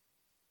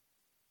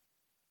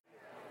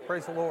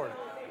Praise the Lord.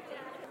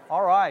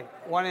 All right,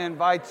 want to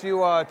invite you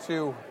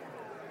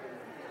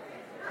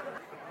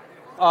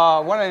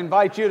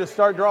to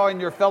start drawing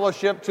your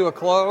fellowship to a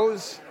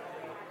close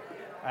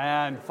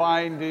and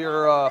find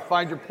your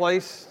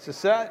place to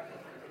sit.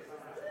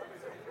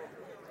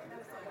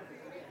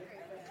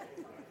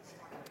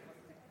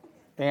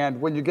 And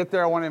when you get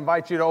there, I want to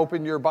invite you to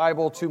open your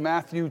Bible to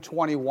Matthew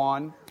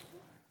 21.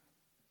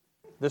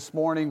 This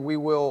morning we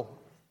will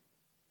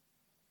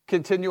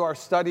continue our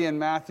study in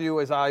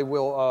Matthew as I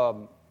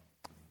will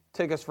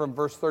take us from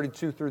verse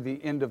 32 through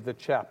the end of the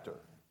chapter.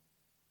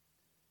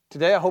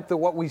 Today I hope that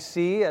what we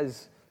see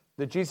is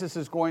that Jesus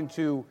is going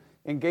to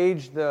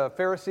engage the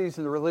Pharisees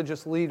and the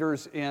religious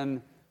leaders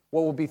in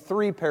what will be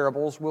three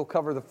parables. We'll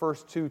cover the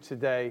first two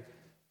today.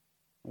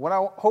 What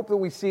I hope that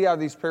we see out of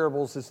these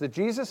parables is that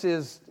Jesus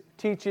is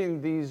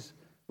teaching these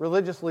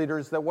religious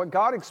leaders that what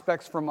God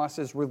expects from us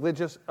is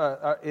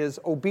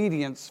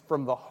obedience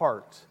from the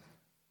heart.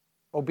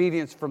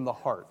 Obedience from the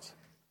heart.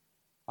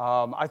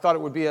 I thought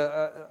it would be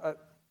an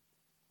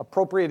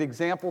appropriate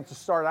example to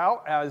start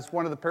out, as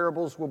one of the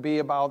parables will be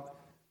about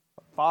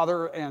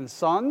father and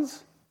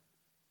sons.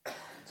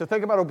 So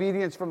think about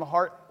obedience from the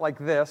heart like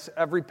this.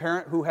 Every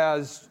parent who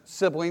has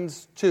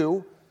siblings,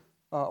 two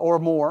or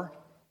more,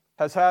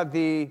 has had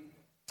the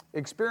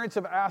experience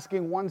of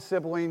asking one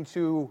sibling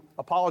to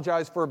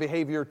apologize for a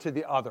behavior to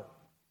the other.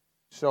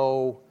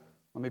 So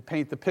let me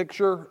paint the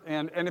picture.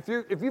 And if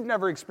you've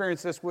never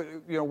experienced this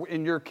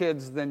in your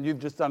kids, then you've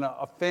just done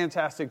a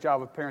fantastic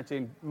job of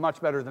parenting,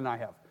 much better than I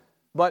have.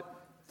 But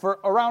for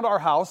around our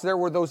house, there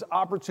were those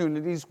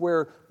opportunities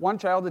where one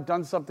child had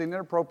done something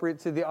inappropriate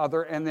to the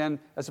other, and then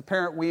as a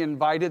parent, we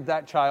invited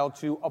that child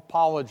to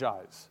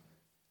apologize.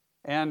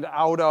 And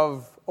out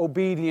of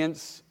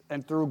obedience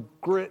and through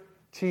grit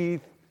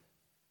teeth,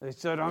 they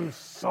said, "I'm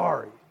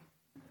sorry."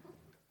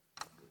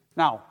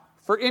 Now,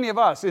 for any of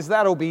us, is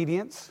that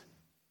obedience?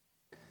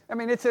 I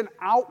mean, it's an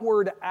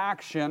outward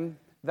action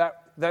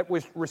that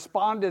was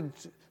responded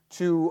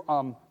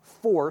to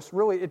force.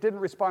 Really, it didn't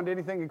respond to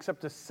anything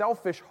except a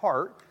selfish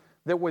heart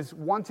that was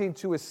wanting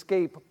to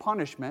escape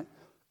punishment.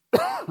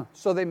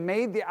 So they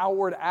made the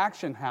outward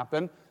action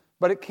happen,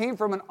 but it came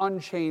from an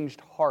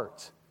unchanged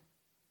heart.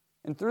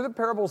 And through the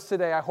parables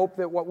today, I hope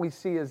that what we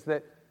see is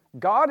that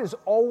God is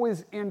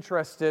always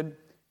interested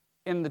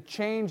in the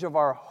change of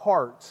our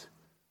heart,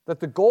 that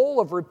the goal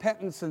of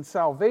repentance and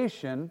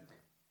salvation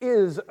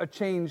is a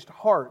changed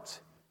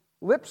heart.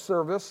 Lip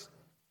service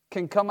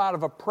can come out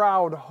of a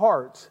proud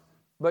heart,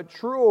 but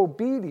true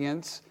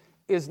obedience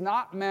is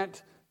not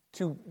meant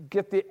to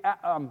get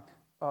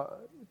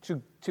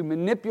to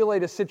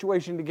manipulate a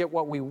situation to get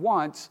what we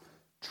want.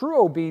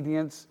 True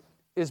obedience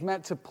is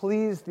meant to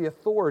please the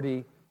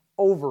authority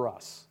over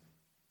us.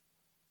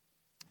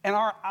 And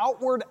our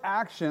outward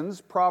actions,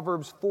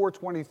 Proverbs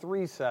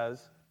 4:23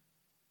 says,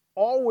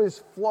 always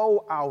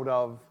flow out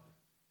of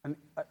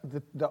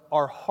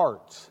our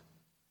hearts.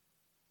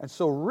 And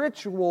so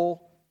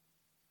ritual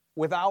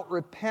without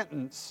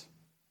repentance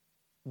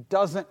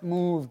doesn't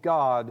move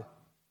God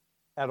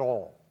at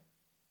all.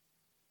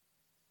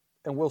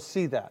 And we'll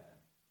see that.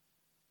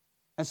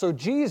 And so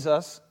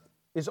Jesus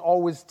is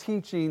always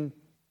teaching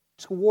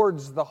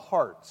towards the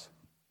heart.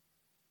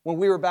 When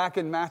we were back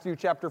in Matthew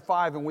chapter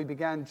 5 and we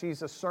began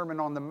Jesus' Sermon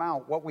on the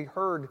Mount, what we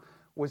heard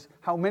was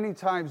how many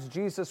times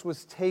Jesus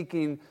was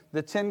taking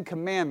the Ten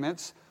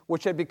Commandments,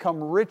 which had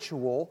become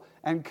ritual,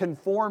 and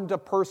conformed a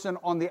person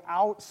on the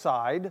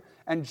outside,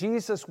 and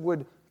Jesus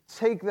would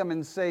take them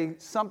and say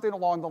something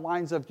along the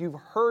lines of, "You've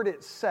heard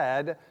it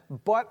said,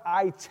 but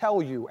I tell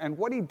you." And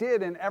what he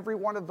did in every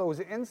one of those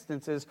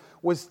instances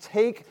was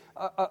take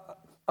a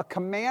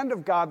command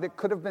of God that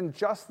could have been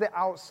just the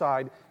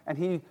outside, and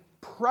he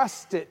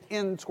pressed it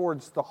in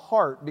towards the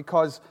heart,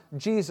 because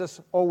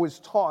Jesus always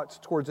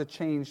taught towards a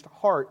changed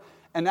heart.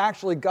 And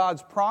actually,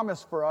 God's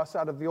promise for us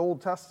out of the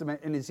Old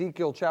Testament in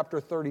Ezekiel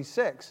chapter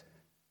 36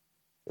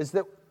 is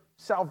that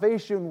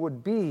salvation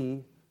would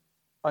be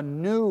a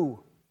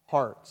new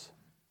heart,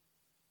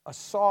 a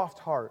soft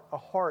heart, a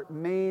heart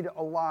made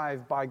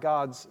alive by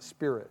God's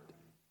Spirit.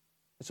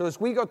 So as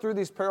we go through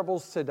these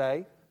parables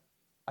today,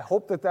 I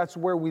hope that that's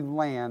where we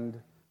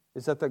land,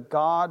 is that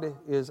God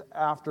is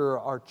after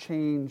our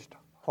changed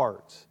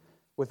hearts.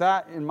 With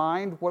that in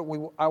mind, what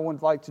I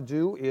would like to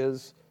do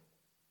is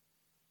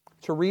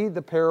to read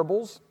the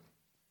parables,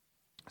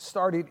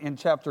 starting in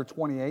chapter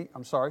 28,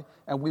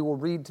 and we will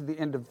read to the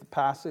end of the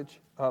passage,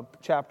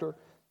 chapter,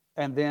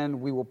 and then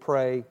we will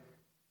pray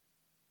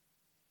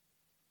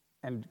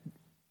and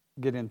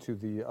get into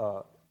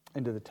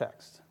the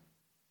text.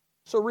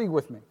 So read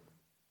with me,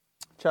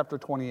 chapter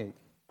 28.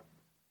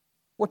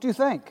 What do you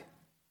think?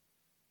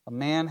 A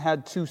man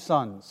had 2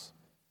 sons,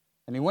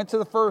 and he went to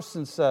the first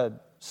and said,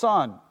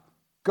 "Son,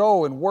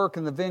 go and work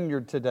in the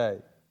vineyard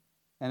today."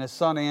 And his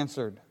son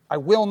answered, "I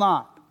will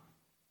not."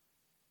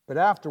 But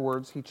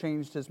afterwards he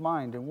changed his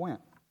mind and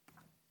went.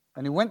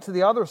 And he went to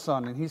the other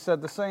son, and he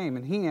said the same.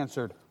 And he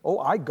answered, "Oh,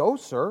 I go,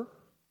 sir."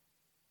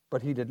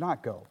 But he did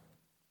not go.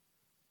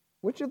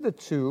 Which of the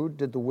two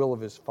did the will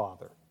of his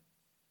father?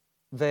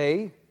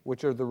 They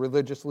which are the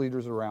religious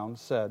leaders around,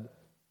 said,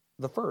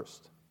 "The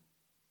first."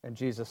 And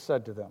Jesus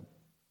said to them,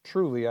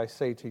 "Truly I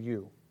say to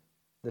you,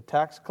 the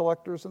tax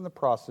collectors and the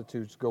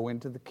prostitutes go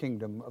into the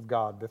kingdom of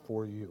God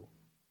before you.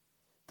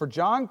 For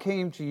John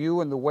came to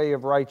you in the way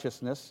of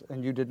righteousness,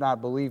 and you did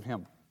not believe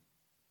him.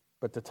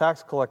 But the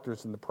tax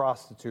collectors and the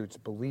prostitutes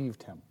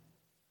believed him.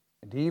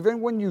 And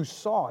even when you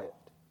saw it,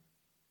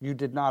 you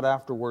did not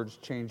afterwards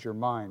change your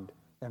mind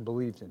and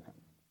believed in him."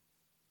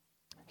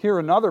 Hear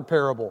another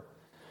parable.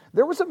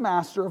 There was a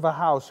master of a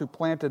house who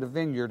planted a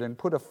vineyard and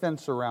put a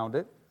fence around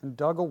it and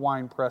dug a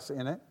winepress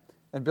in it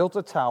and built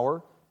a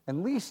tower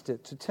and leased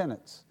it to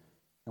tenants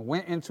and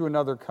went into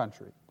another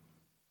country.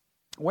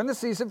 When the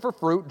season for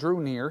fruit drew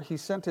near, he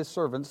sent his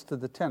servants to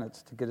the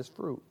tenants to get his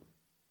fruit.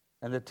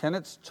 And the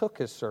tenants took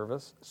his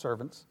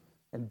servants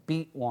and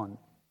beat one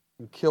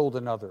and killed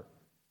another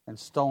and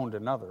stoned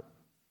another.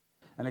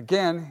 And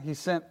again he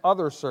sent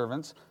other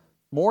servants,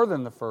 more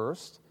than the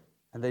first,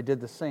 and they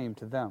did the same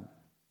to them.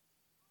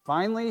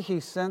 Finally he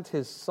sent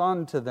his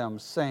son to them,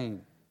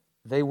 saying,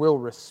 "They will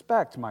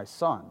respect my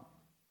son."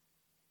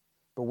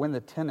 But when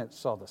the tenants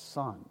saw the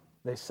son,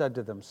 they said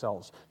to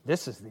themselves,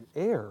 "This is the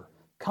heir.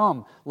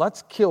 Come,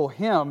 let's kill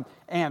him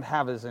and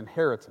have his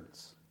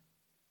inheritance."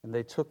 And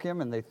they took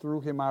him and they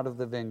threw him out of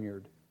the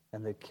vineyard,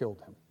 and they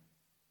killed him.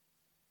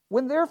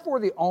 When therefore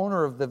the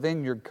owner of the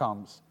vineyard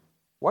comes,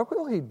 what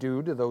will he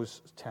do to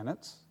those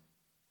tenants?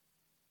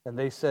 And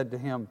they said to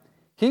him,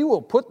 "He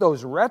will put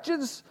those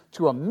wretches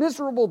to a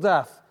miserable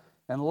death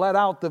and let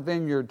out the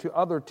vineyard to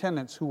other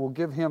tenants who will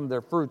give him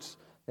their fruits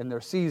in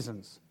their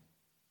seasons."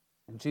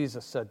 And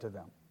Jesus said to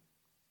them,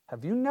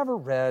 "Have you never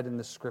read in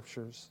the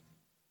Scriptures,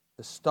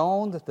 the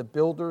stone that the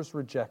builders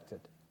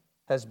rejected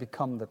has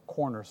become the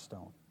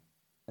cornerstone?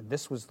 And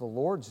this was the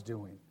Lord's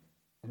doing,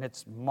 and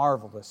it's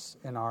marvelous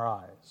in our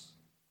eyes.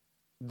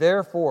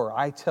 Therefore,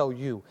 I tell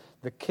you,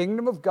 the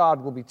kingdom of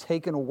God will be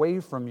taken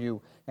away from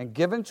you and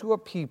given to a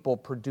people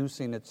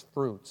producing its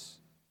fruits.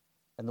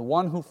 And the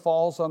one who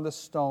falls on the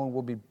stone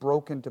will be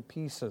broken to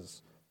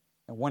pieces,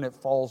 and when it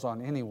falls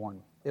on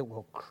anyone, it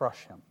will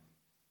crush him."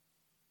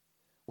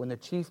 When the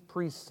chief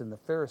priests and the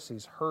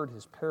Pharisees heard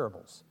his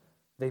parables,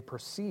 they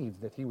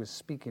perceived that he was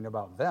speaking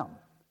about them.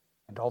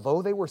 And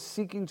although they were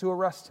seeking to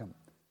arrest him,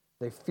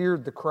 they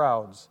feared the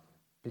crowds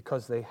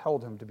because they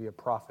held him to be a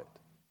prophet.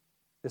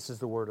 This is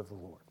the word of the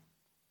Lord.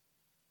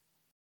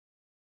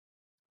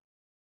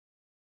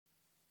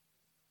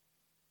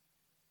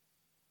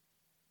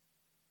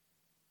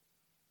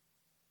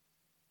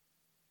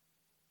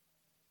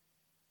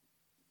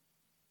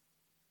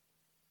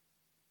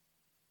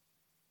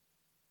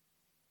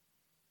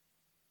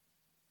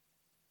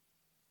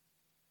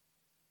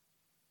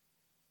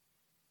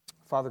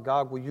 Father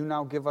God, will you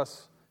now give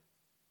us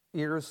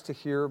ears to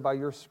hear by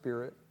your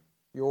Spirit,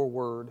 your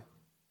word,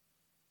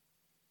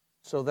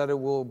 so that it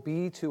will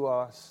be to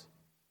us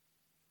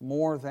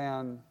more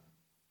than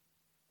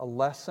a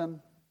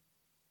lesson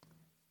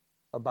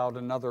about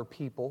another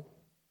people.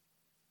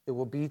 It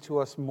will be to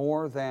us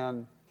more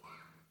than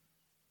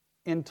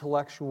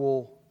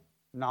intellectual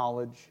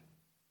knowledge,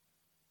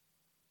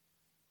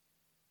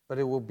 but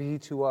it will be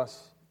to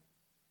us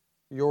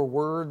your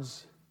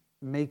words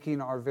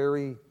making our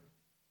very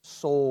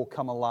soul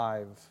come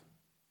alive.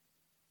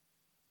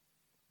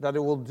 That it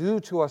will do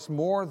to us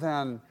more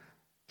than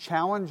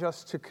challenge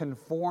us to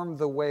conform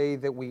the way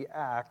that we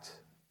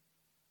act,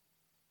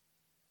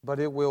 but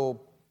it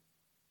will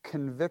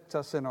convict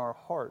us in our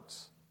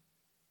hearts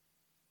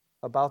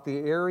about the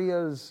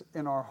areas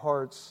in our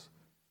hearts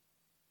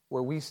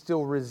where we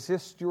still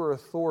resist your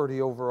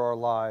authority over our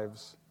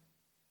lives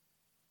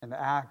and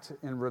act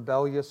in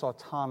rebellious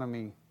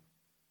autonomy,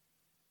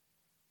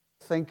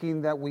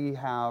 thinking that we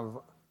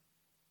have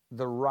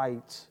the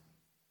right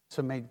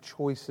to make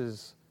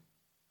choices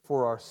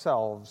for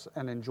ourselves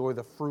and enjoy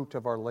the fruit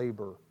of our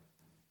labor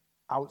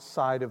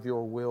outside of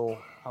your will,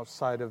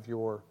 outside of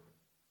your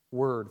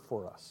word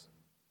for us.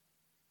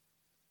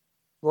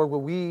 Lord,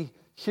 will we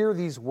hear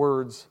these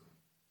words,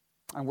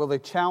 and will they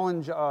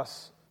challenge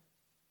us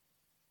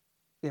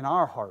in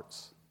our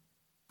hearts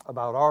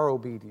about our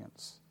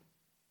obedience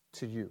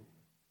to you,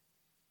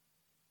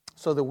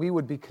 so that we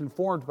would be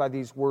conformed by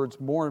these words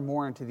more and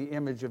more into the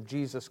image of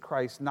Jesus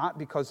Christ, not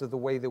because of the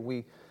way that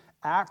we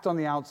act on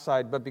the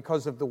outside, but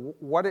because of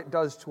what it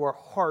does to our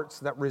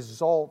hearts that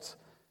result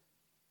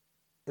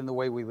in the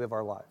way we live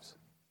our lives.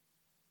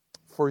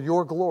 For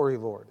your glory,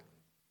 Lord,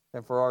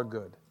 and for our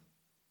good.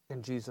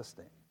 In Jesus'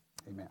 name,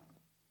 amen.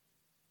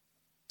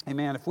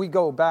 Amen. If we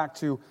go back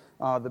to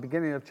the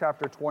beginning of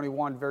chapter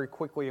 21 very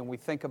quickly, and we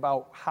think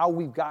about how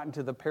we've gotten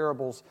to the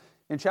parables,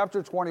 in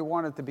chapter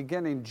 21 at the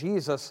beginning,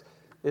 Jesus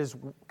is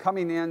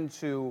coming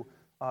into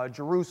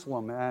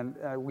Jerusalem,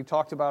 and we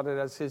talked about it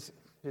as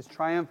his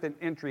triumphant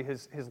entry,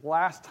 his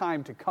last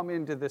time to come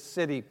into this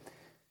city.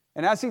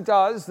 And as he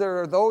does,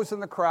 there are those in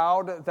the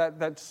crowd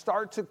that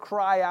start to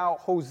cry out,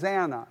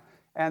 "Hosanna."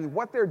 And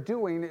what they're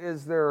doing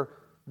is they're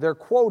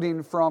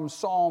quoting from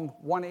Psalm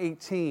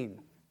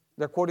 118.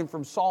 They're quoting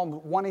from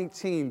Psalm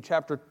 118,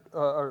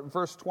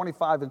 verse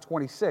 25 and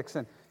 26.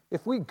 And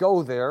if we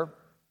go there,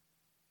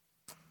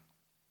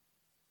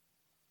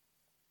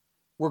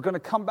 we're going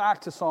to come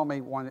back to Psalm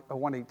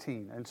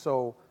 118. And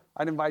so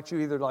I'd invite you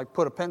either to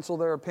put a pencil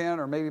there, a pen,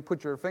 or maybe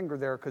put your finger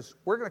there, because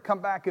we're going to come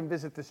back and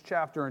visit this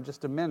chapter in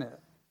just a minute.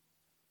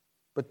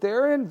 But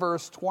there in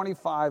verse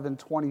 25 and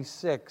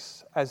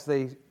 26, as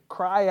they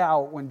cry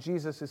out when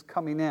Jesus is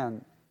coming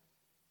in,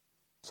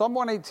 Psalm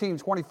 118,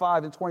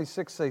 25 and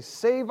 26 say,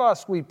 "Save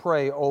us, we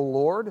pray, O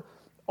Lord.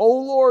 O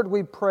Lord,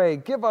 we pray,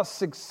 give us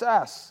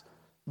success.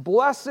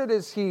 Blessed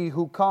is he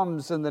who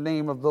comes in the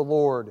name of the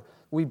Lord.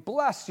 We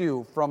bless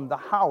you from the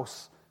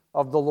house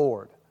of the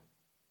Lord."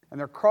 And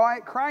they're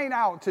crying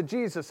out to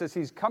Jesus as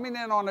he's coming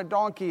in on a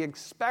donkey,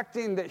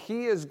 expecting that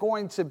he is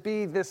going to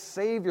be this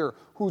Savior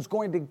who's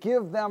going to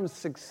give them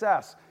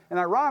success. And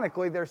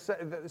ironically,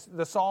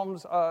 the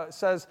Psalms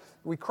says,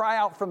 we cry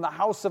out from the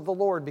house of the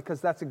Lord, because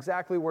that's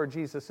exactly where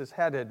Jesus is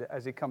headed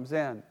as he comes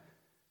in.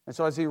 And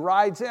so as he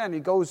rides in, he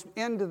goes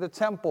into the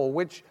temple,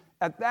 which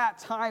at that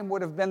time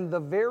would have been the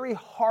very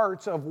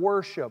heart of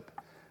worship.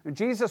 And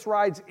Jesus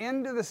rides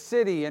into the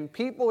city, and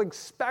people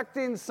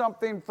expecting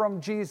something from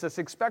Jesus,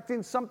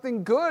 expecting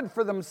something good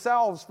for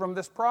themselves from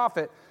this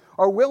prophet,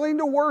 are willing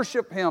to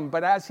worship him.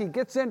 But as he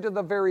gets into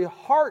the very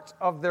heart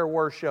of their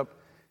worship,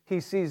 he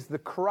sees the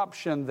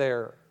corruption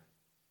there.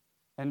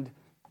 And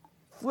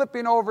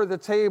flipping over the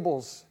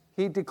tables,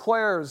 he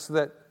declares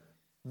that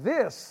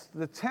this,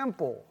 the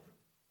temple,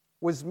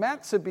 was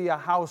meant to be a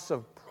house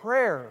of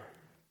prayer.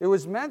 It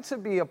was meant to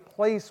be a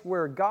place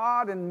where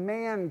God and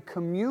man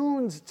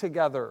communed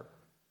together.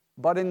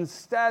 But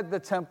instead, the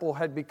temple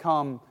had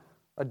become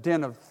a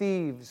den of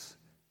thieves,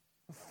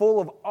 full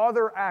of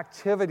other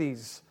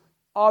activities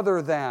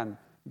other than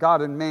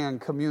God and man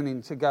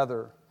communing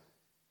together.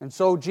 And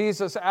so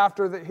Jesus,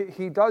 after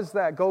he does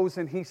that, goes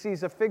and he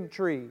sees a fig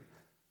tree.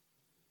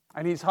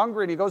 And he's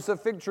hungry, and he goes to the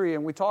fig tree.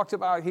 And we talked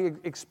about he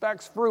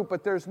expects fruit,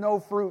 but there's no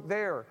fruit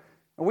there.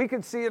 And we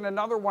can see in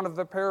another one of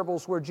the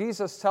parables where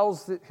Jesus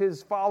tells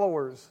his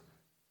followers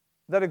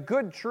that a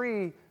good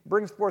tree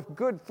brings forth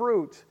good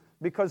fruit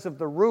because of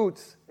the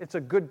roots. It's a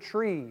good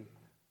tree.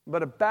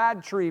 But a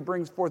bad tree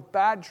brings forth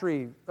bad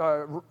fruit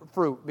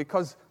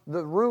because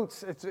the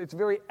roots, its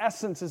very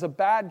essence is a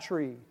bad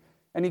tree.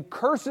 And he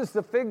curses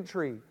the fig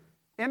tree,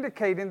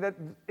 indicating that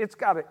it's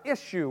got an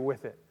issue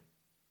with it.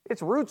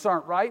 Its roots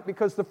aren't right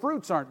because the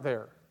fruits aren't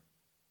there.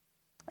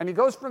 And he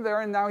goes from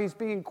there, and now he's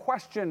being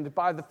questioned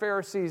by the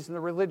Pharisees and the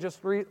religious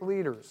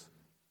leaders.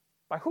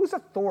 By whose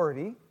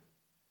authority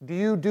do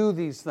you do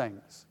these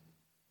things?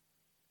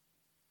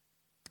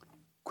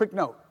 Quick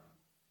note.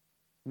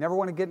 You never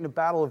want to get in a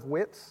battle of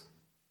wits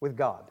with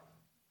God.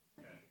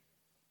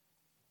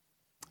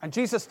 And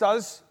Jesus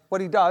does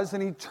what he does,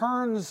 and he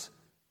turns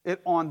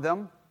it on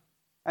them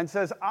and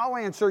says, "I'll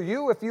answer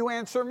you if you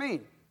answer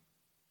me."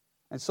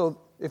 And so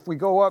if we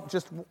go up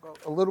just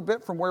a little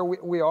bit from where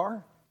we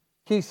are,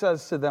 he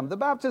says to them, "The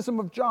baptism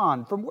of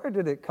John, from where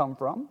did it come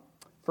from?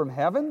 From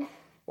heaven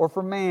or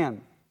from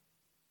man?"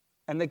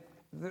 And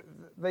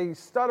they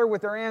stutter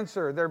with their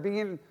answer. They're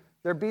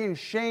being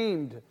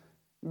shamed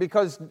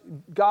because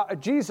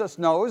Jesus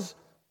knows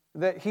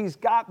that he's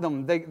got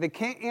them. They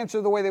can't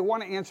answer the way they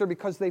want to answer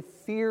because they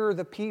fear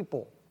the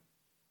people.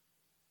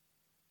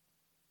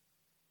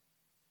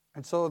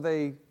 And so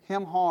they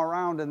hem-haw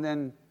around, and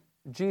then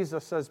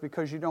Jesus says,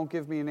 "Because you don't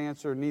give me an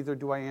answer, neither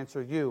do I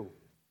answer you."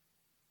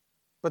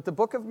 But the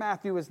book of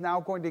Matthew is now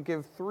going to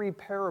give 3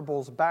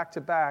 parables back to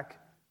back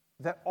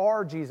that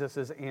are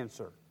Jesus'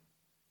 answer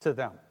to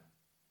them.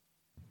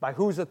 By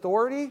whose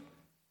authority?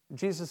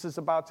 Jesus is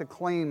about to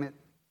claim it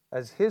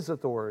as his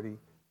authority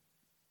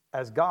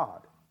as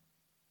God.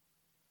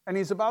 And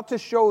he's about to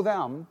show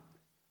them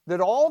that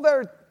all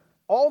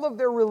of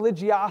their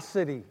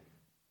religiosity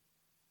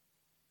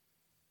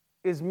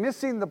is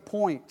missing the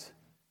point,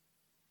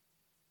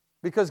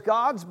 because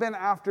God's been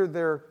after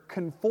their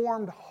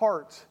conformed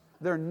heart,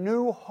 their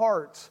new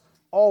heart,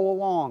 all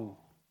along.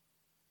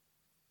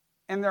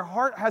 And their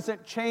heart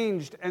hasn't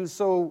changed, and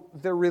so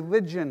their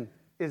religion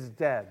is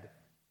dead.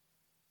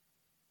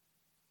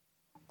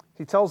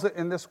 He tells it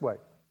in this way.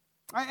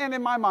 And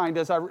in my mind,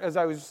 as I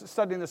was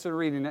studying this and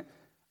reading it,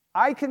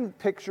 I can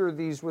picture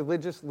these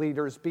religious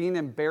leaders being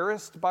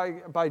embarrassed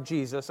by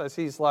Jesus as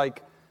he's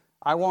like,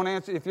 "I won't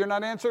answer. If you're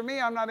not answering me,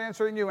 I'm not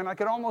answering you." And I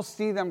could almost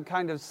see them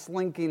kind of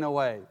slinking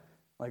away.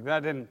 Like,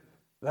 that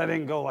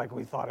didn't go like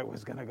we thought it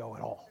was going to go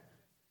at all.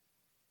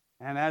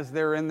 And as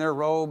they're in their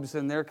robes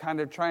and they're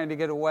kind of trying to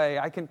get away,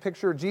 I can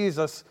picture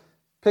Jesus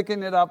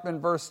picking it up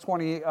in verse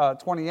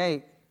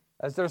 28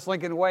 as they're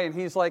slinking away. And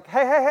he's like,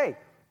 hey,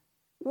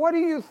 what do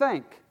you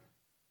think?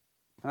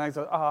 And I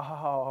said,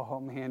 oh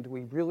man, do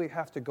we really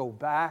have to go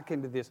back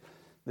into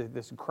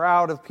this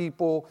crowd of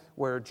people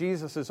where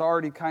Jesus has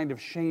already kind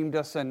of shamed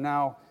us and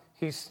now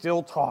he's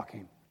still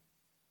talking?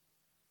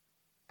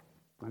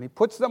 And he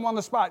puts them on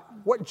the spot.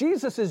 What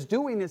Jesus is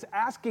doing is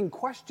asking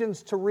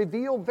questions to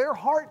reveal their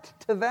heart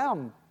to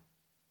them.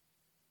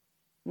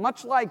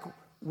 Much like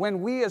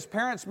when we as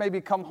parents maybe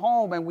come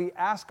home and we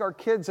ask our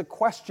kids a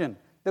question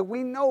that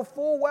we know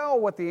full well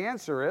what the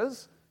answer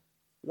is.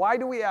 Why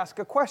do we ask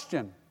a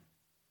question?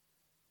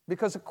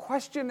 Because a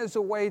question is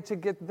a way to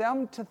get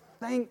them to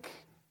think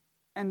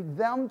and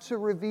them to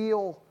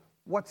reveal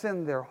what's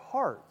in their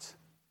heart.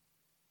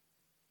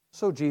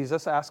 So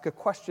Jesus asked a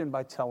question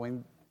by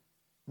telling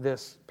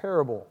this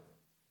parable.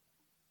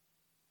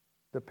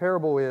 The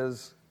parable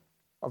is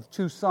of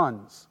two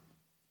sons.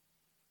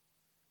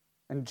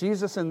 And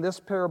Jesus in this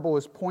parable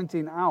is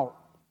pointing out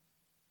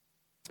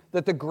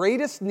that the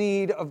greatest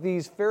need of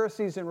these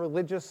Pharisees and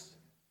religious,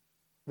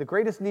 the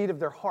greatest need of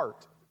their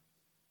heart,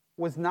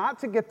 was not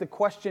to get the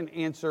question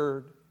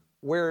answered,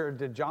 where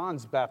did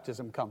John's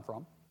baptism come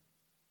from?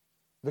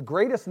 The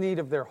greatest need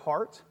of their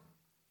heart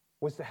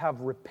was to have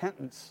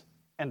repentance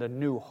and a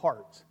new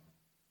heart.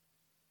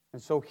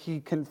 And so he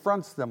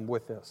confronts them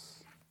with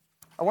this.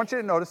 I want you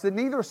to notice that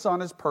neither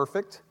son is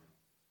perfect.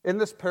 In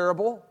this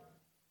parable,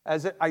 I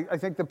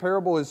think the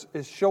parable is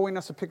showing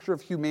us a picture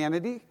of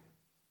humanity.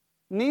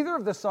 Neither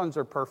of the sons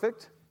are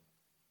perfect.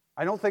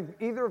 I don't think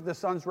either of the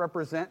sons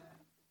represent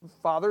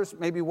fathers,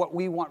 maybe what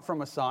we want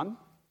from a son.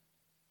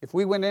 If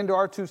we went into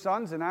our two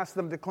sons and asked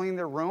them to clean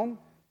their room,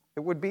 it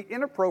would be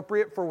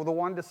inappropriate for the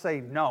one to say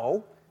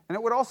no, and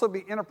it would also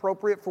be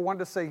inappropriate for one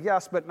to say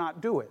yes but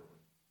not do it.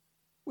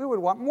 We would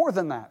want more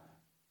than that.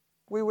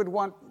 We would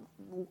want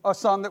a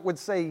son that would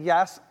say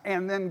yes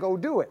and then go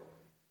do it.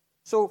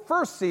 So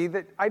first, see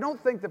that I don't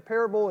think the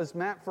parable is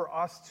meant for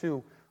us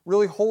to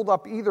really hold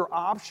up either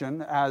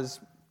option as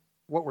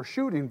what we're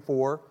shooting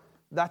for.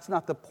 That's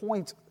not the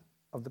point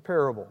of the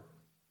parable.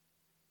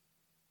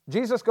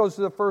 Jesus goes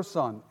to the first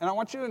son, and I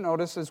want you to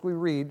notice as we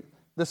read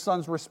the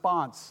son's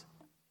response.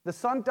 The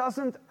son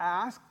doesn't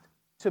ask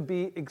to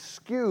be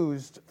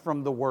excused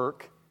from the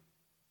work.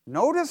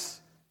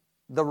 Notice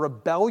the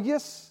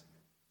rebellious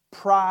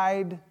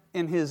pride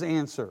in his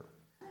answer.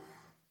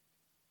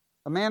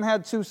 A man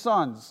had two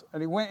sons,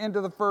 and he went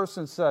into the first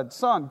and said,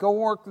 "Son, go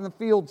work in the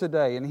field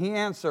today." And he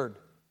answered,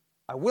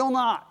 "I will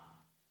not."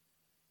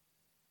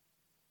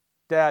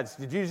 Dads,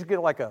 did you just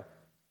get like a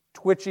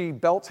twitchy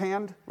belt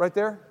hand right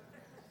there?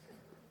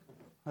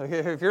 Like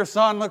if your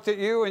son looked at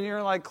you and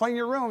you're like, "Clean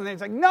your room," and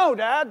he's like, "No,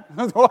 Dad."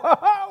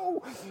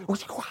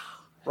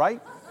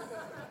 Right?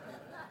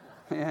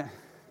 Yeah.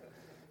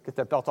 Get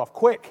that belt off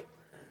quick.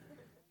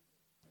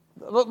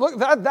 Look,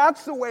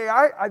 that's the way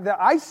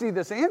I see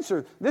this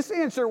answer. This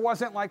answer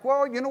wasn't like,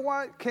 well, you know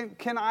what?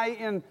 Can I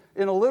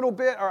in a little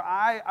bit, or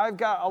I've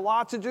got a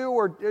lot to do,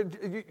 or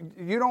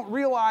you don't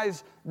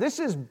realize this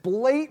is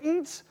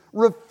blatant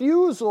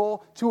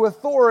refusal to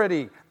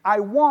authority. I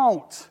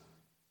won't.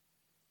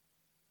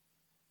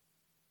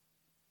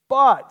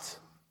 But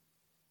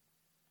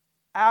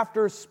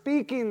after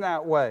speaking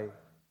that way,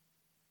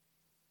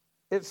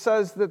 it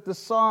says that the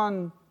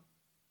son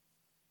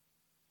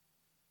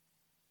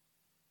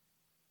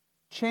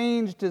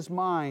changed his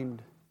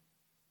mind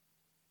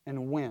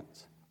and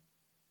went.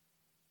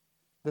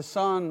 The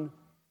son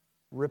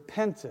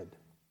repented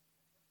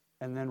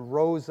and then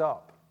rose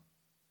up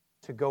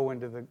to go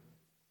into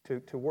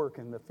to work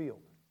in the field.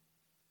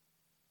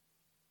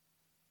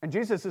 And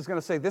Jesus is going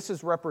to say this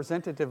is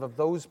representative of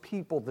those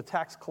people, the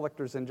tax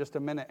collectors in just a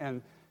minute,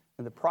 and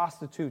the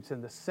prostitutes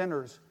and the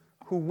sinners,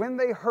 who when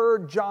they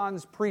heard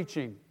John's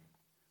preaching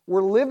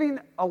were living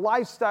a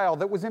lifestyle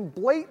that was in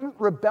blatant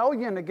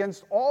rebellion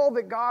against all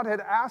that God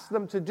had asked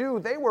them to do.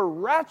 They were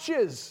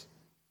wretches.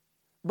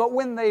 But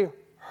when they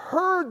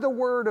heard the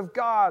word of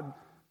God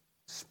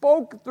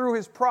spoke through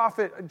his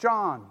prophet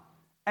John,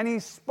 and he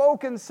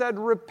spoke and said,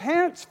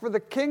 "Repent, for the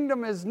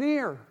kingdom is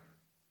near,"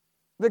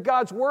 that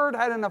God's word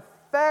had an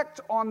effect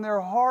on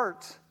their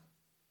heart.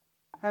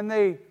 And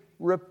they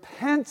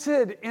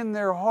repented in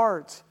their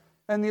heart.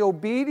 And the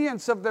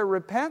obedience of their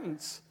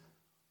repentance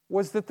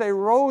was that they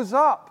rose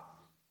up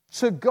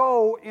to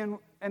go in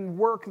and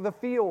work the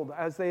field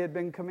as they had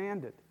been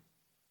commanded.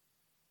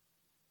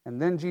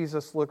 And then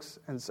Jesus looks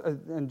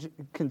and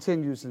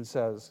continues and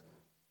says,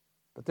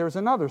 "But there's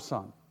another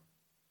son."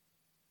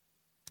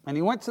 And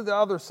he went to the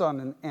other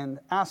son and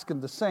asked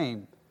him the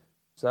same.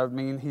 So that would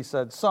mean he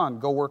said, "Son,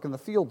 go work in the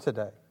field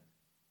today."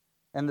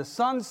 And the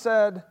son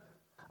said,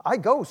 "I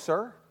go,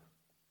 sir."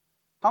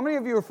 How many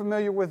of you are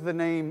familiar with the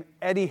name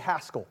Eddie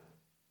Haskell?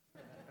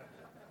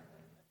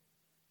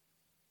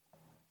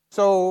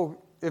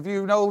 So, if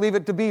you know, Leave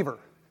It to Beaver.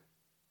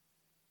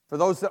 For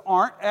those that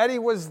aren't, Eddie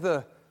was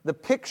the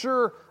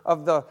picture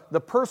of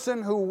the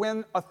person who,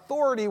 when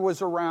authority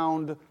was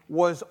around,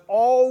 was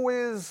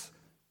always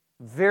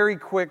very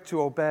quick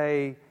to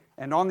obey,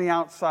 and on the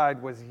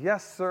outside was,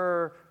 "Yes,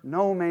 sir,"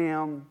 "No,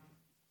 ma'am."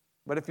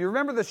 But if you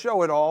remember the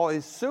show at all,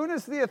 as soon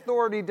as the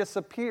authority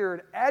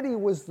disappeared, Eddie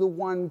was the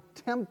one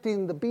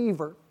tempting the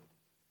beaver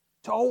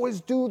to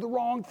always do the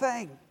wrong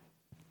thing.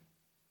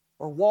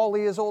 Or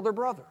Wally, his older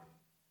brother.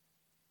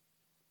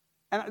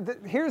 And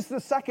here's the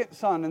second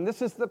son, and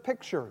this is the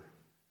picture.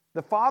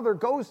 The father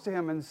goes to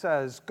him and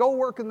says, "Go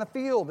work in the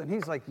field." And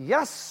he's like,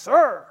 "Yes,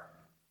 sir."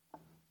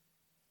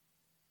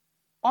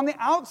 On the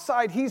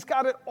outside, he's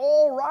got it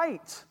all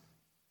right.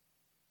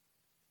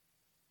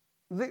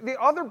 The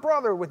other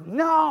brother with,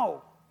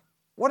 "No."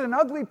 What an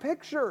ugly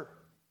picture.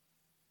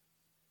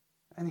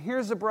 And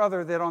here's a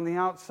brother that on the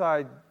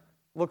outside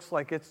looks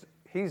like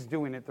he's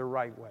doing it the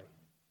right way.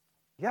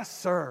 "Yes,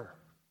 sir."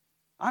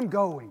 I'm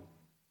going.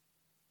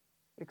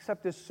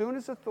 Except as soon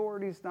as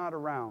authority's not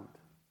around,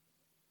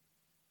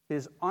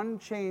 his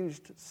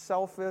unchanged,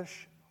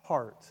 selfish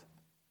heart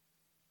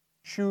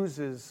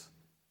chooses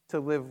to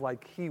live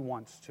like he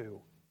wants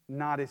to,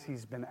 not as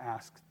he's been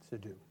asked to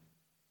do.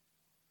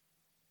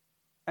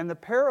 And the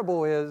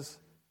parable is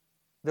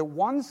that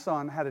one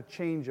son had a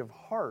change of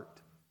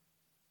heart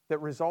that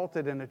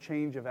resulted in a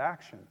change of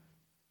action.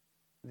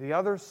 The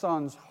other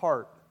son's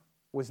heart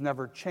was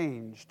never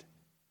changed,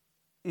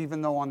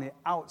 even though on the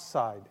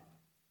outside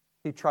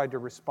he tried to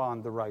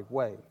respond the right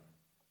way.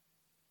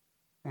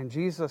 And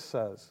Jesus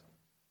says,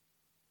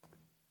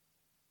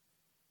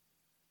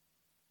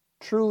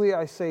 "Truly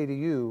I say to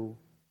you,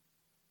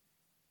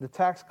 the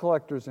tax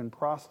collectors and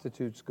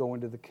prostitutes go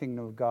into the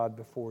kingdom of God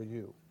before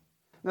you."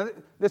 Now,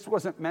 this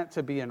wasn't meant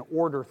to be an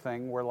order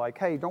thing where like,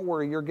 hey, don't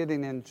worry, you're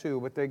getting in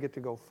too, but they get to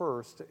go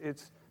first.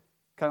 It's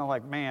kind of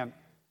like, man,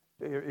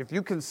 if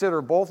you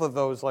consider both of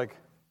those, like,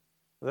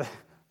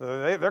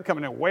 they're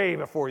coming in way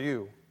before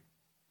you.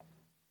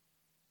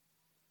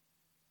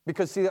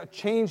 Because, see, a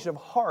change of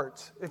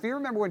heart. If you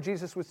remember when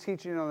Jesus was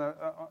teaching on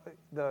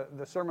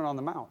the Sermon on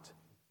the Mount,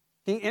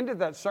 he ended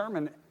that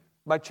sermon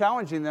by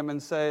challenging them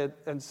and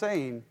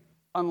saying,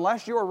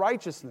 unless your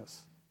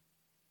righteousness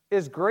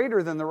is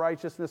greater than the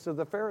righteousness of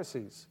the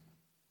Pharisees,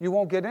 you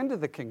won't get into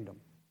the kingdom.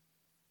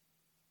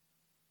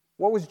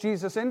 What was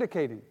Jesus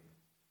indicating?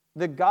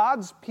 That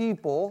God's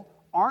people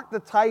aren't the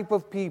type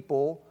of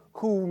people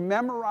who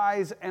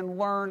memorize and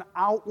learn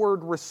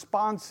outward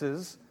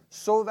responses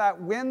so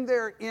that when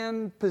they're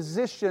in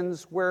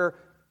positions where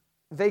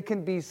they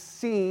can be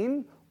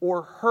seen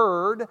or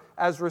heard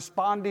as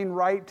responding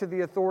right to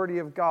the authority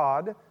of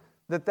God,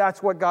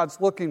 that's what God's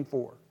looking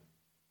for.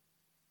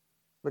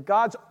 But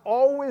God's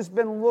always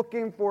been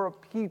looking for a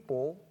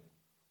people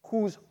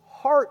whose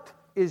heart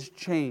is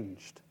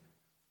changed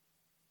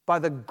by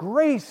the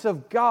grace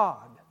of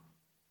God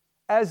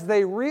as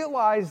they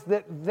realize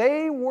that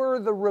they were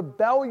the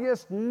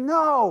rebellious,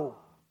 no,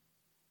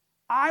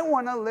 I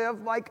want to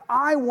live like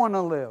I want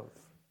to live.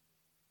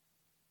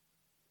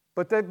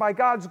 But that by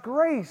God's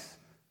grace,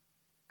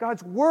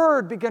 God's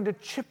word began to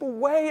chip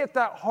away at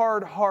that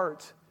hard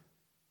heart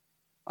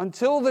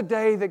until the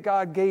day that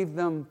God gave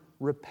them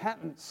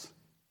repentance.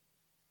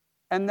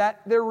 And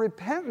that their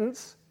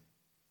repentance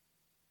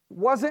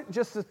wasn't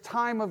just a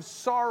time of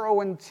sorrow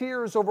and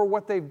tears over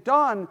what they've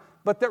done,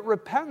 but that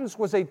repentance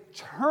was a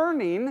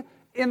turning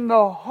in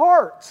the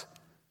heart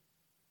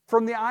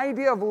from the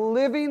idea of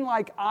living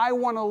like I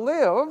want to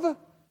live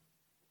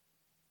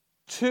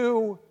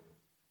to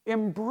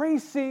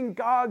embracing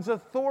God's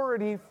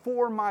authority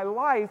for my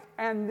life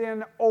and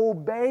then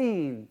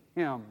obeying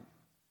Him.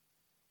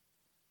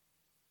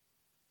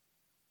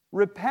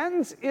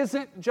 Repentance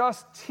isn't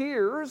just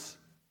tears.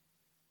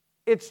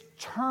 It's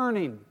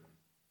turning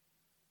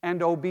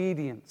and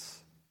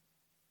obedience.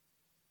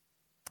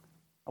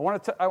 I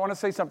want to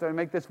say something and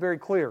make this very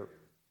clear.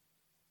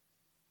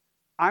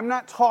 I'm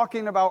not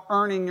talking about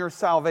earning your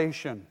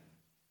salvation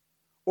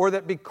or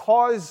that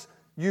because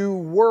you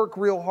work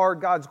real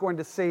hard, God's going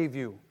to save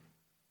you.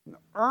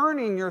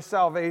 Earning your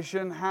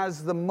salvation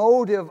has the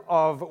motive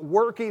of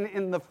working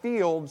in the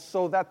field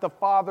so that the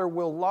Father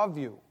will love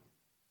you.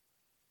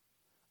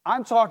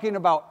 I'm talking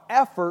about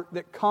effort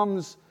that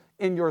comes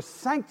in your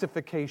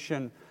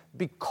sanctification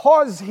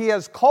because He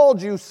has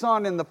called you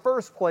son in the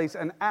first place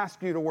and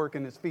asked you to work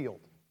in His field.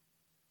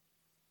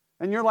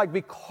 And you're like,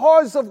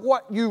 because of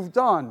what you've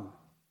done,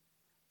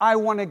 I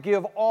want to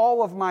give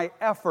all of my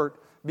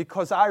effort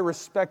because I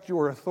respect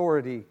your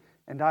authority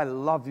and I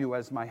love you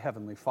as my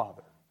heavenly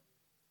Father.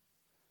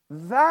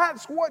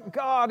 That's what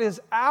God is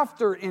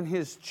after in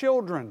His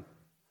children.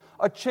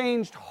 A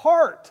changed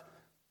heart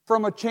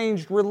from a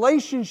changed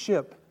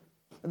relationship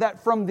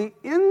that from the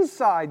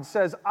inside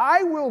says,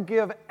 I will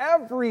give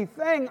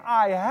everything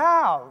I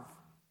have.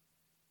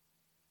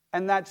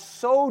 And that's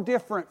so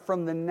different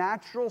from the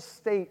natural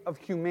state of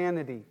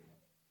humanity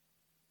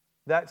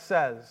that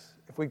says,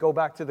 if we go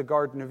back to the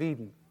Garden of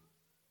Eden,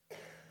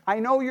 I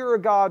know you're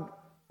a God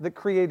that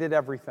created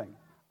everything.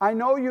 I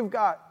know you've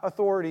got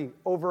authority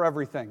over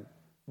everything.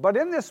 But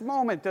in this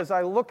moment, as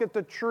I look at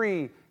the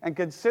tree and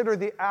consider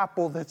the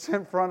apple that's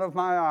in front of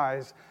my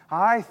eyes,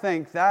 I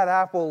think that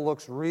apple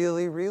looks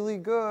really, really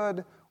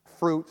good.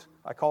 Fruit,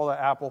 I call that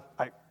apple.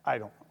 I don't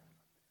know.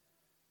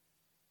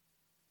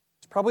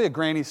 It's probably a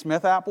Granny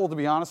Smith apple, to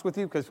be honest with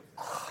you, because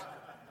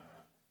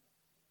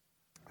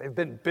they've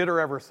been bitter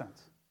ever since.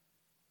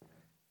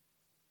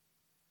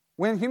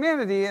 When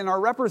humanity and our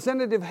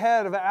representative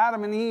head of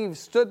Adam and Eve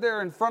stood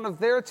there in front of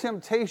their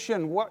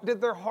temptation, what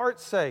did their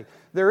hearts say?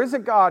 There is a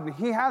God and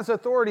He has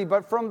authority,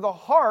 but from the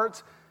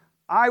heart,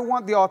 I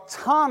want the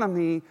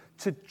autonomy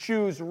to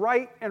choose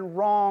right and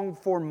wrong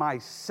for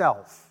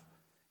myself.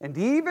 And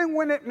even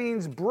when it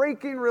means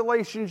breaking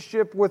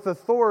relationship with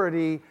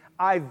authority,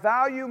 I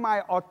value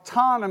my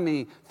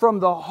autonomy. From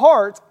the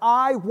heart,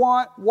 I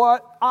want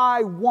what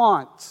I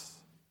want.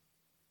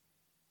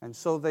 And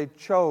so they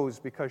chose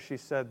because she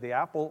said the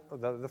apple,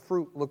 the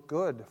fruit looked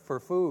good for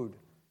food,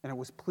 and it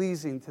was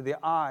pleasing to the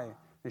eye,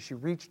 And she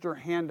reached her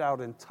hand out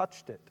and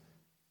touched it,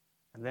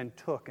 and then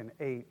took and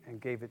ate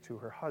and gave it to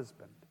her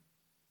husband,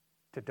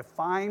 to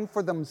define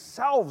for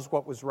themselves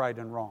what was right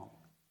and wrong.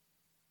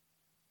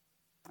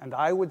 And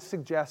I would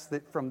suggest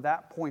that from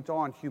that point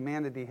on,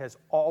 humanity has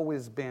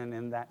always been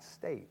in that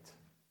state.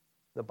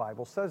 The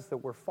Bible says that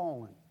we're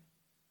fallen.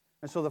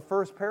 And so the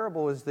first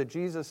parable is that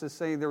Jesus is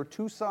saying there were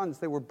two sons.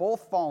 They were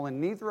both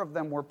fallen. Neither of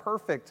them were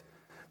perfect.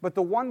 But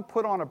the one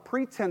put on a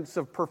pretense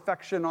of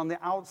perfection on the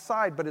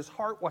outside, but his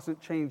heart wasn't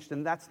changed,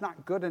 and that's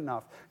not good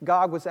enough.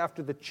 God was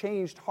after the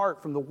changed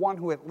heart from the one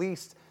who at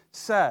least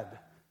said,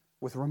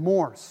 with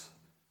remorse,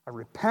 I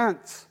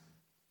repent,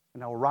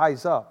 and I'll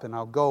rise up, and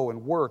I'll go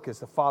and work as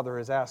the Father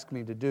has asked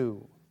me to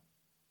do.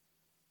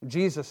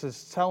 Jesus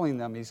is telling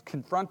them, he's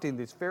confronting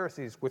these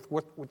Pharisees with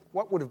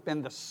what would have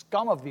been the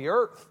scum of the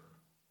earth,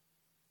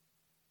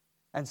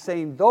 and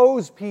saying,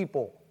 those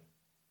people,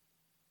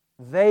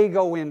 they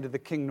go into the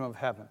kingdom of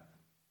heaven.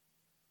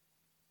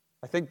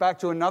 I think back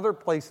to another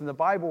place in the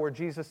Bible where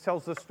Jesus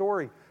tells the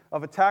story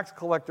of a tax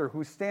collector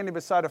who's standing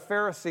beside a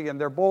Pharisee,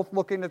 and they're both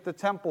looking at the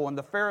temple, and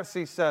the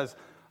Pharisee says,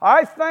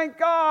 I thank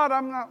God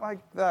I'm not like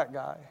that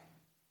guy.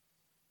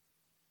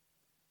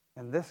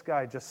 And this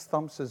guy just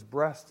thumps his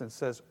breast and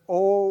says,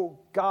 oh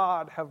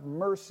God, have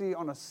mercy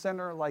on a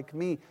sinner like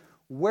me.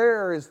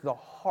 Where is the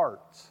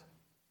heart?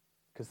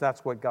 Because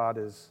that's what God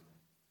is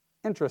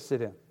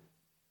interested in.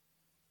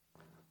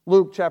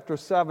 Luke chapter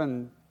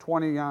 7,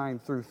 29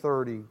 through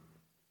 30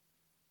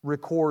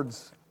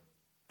 records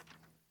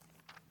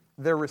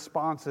their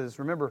responses.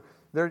 Remember,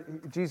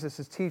 Jesus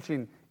is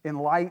teaching in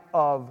light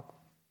of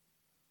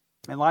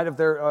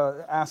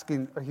their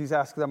he's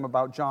asking them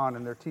about John,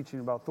 and they're teaching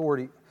about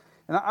authority.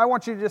 And I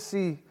want you to just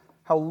see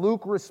how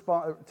Luke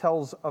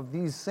tells of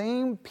these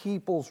same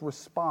people's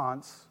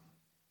response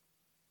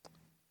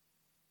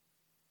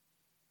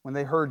when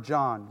they heard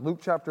John. Luke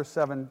chapter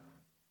 7,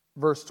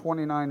 verse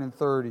 29 and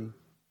 30.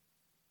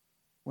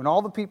 When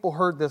all the people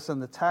heard this,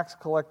 and the tax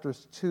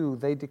collectors too,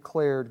 they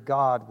declared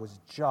God was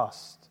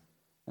just,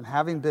 and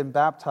having been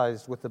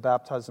baptized with the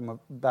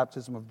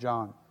baptism of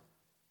John.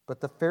 But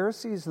the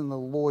Pharisees and the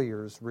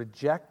lawyers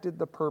rejected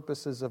the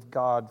purposes of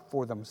God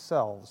for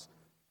themselves,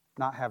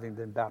 not having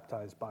been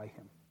baptized by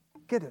him.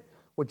 Get it?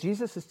 What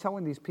Jesus is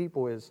telling these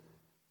people is,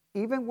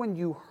 even when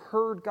you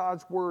heard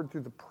God's word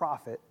through the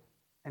prophet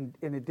and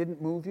it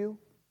didn't move you,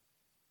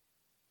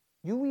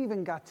 you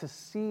even got to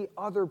see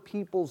other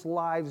people's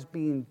lives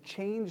being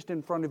changed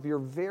in front of your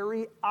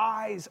very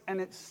eyes,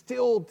 and it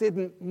still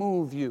didn't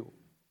move you.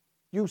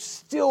 You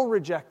still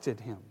rejected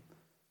him.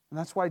 And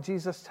that's why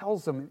Jesus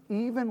tells them,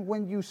 even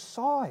when you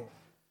saw it,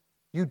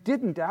 you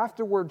didn't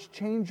afterwards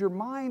change your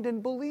mind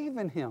and believe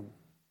in him.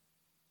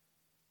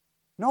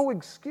 No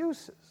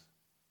excuses.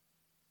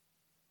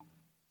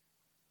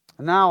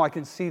 And now I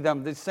can see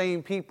them, the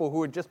same people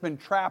who had just been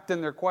trapped in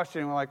their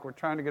questioning, like, we're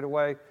trying to get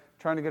away.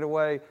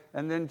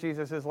 And then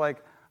Jesus is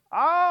like,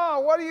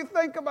 what do you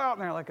think about?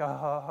 And they're like,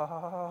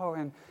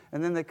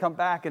 and then they come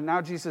back, and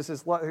now Jesus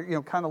is,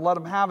 kind of let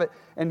them have it.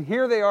 And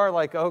here they are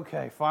like,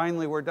 okay,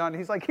 finally we're done.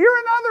 He's like, here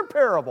another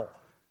parable.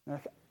 And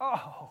they're like,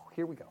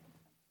 here we go.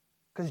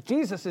 Because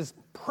Jesus is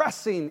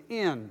pressing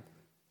in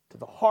to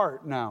the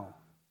heart now.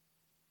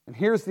 And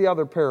here's the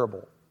other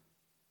parable.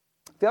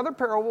 The other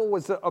parable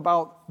was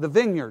about the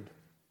vineyard.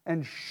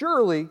 And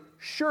surely,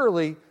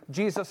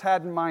 Jesus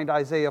had in mind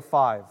Isaiah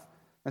 5.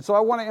 And so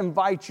I want to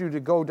invite you to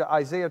go to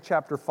Isaiah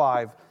chapter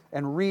 5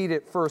 and read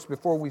it first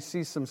before we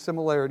see some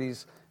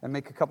similarities and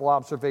make a couple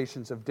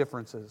observations of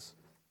differences.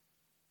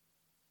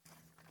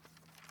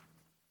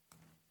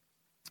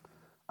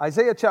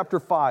 Isaiah chapter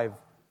 5.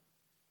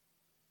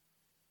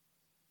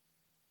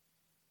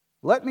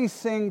 Let me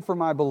sing for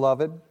my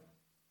beloved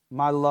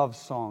my love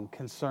song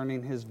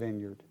concerning his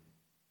vineyard.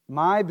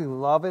 My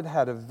beloved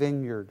had a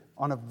vineyard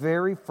on a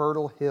very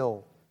fertile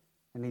hill,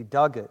 and he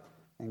dug it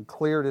and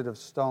cleared it of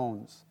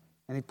stones.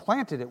 And he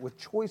planted it with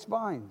choice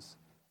vines.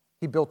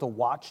 He built a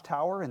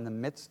watchtower in the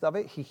midst of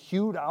it. He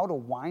hewed out a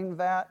wine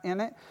vat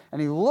in it,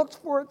 and he looked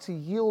for it to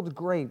yield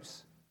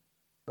grapes,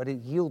 but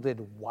it yielded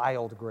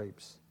wild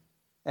grapes.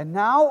 And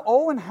now,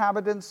 O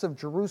inhabitants of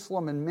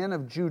Jerusalem and men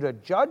of Judah,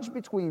 judge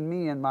between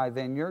me and my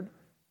vineyard.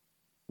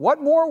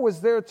 What more was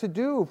there to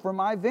do for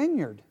my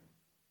vineyard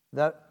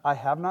that I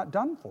have not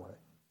done for it?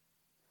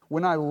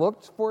 When I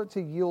looked for it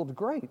to yield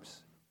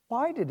grapes,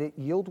 why did it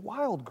yield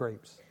wild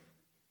grapes?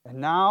 And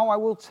now I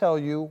will tell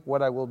you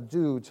what I will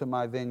do to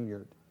my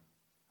vineyard.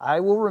 I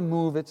will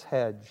remove its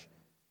hedge,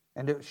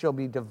 and it shall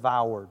be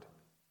devoured.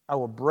 I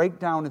will break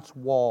down its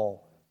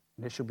wall,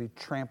 and it shall be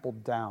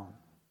trampled down.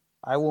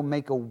 I will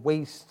make a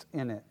waste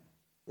in it.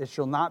 It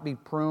shall not be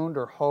pruned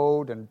or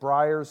hoed, and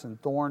briars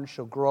and thorns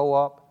shall grow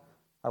up.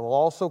 I will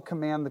also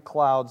command the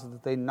clouds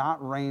that they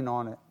not rain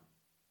on it.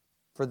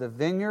 For the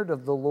vineyard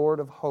of the Lord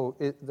of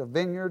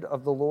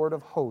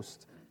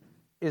hosts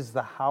is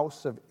the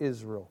house of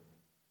Israel,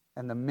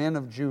 and the men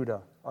of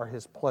Judah are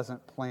his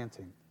pleasant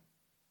planting.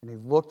 And he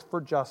looked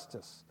for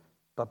justice,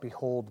 but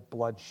behold,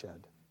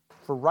 bloodshed.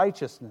 For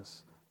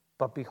righteousness,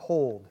 but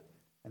behold,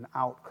 an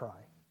outcry.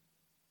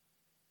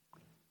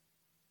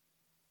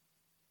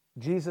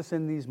 Jesus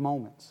in these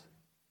moments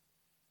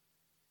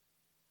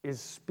is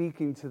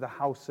speaking to the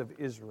house of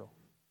Israel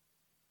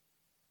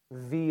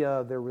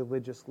via their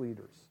religious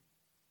leaders.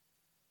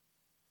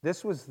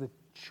 This was the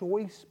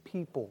choice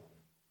people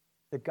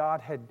that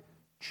God had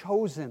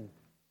chosen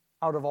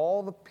out of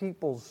all the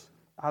peoples,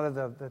 out of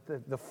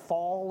the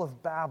fall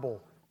of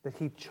Babel, that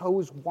he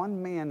chose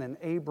one man in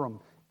Abram,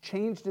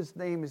 changed his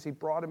name as he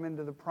brought him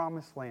into the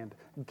promised land,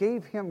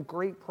 gave him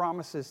great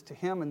promises to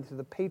him and to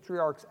the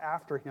patriarchs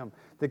after him,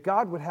 that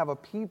God would have a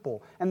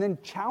people, and then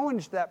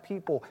challenged that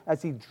people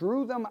as he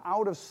drew them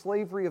out of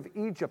slavery of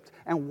Egypt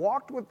and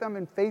walked with them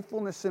in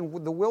faithfulness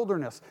in the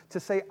wilderness to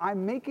say,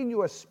 I'm making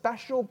you a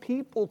special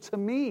people to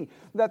me,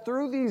 that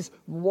through these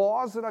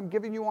laws that I'm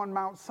giving you on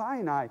Mount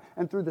Sinai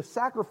and through the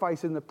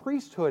sacrifice and the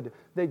priesthood,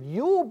 that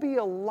you'll be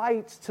a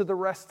light to the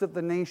rest of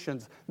the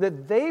nations,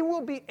 that they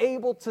will be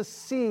able to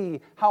see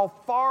how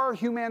far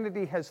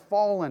humanity has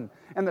fallen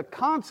and the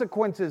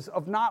consequences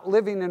of not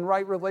living in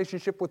right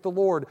relationship with the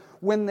Lord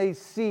when they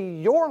see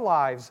your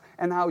lives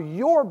and how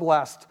you're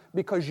blessed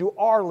because you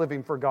are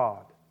living for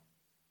God.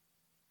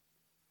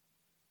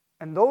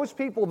 And those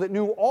people that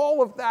knew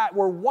all of that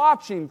were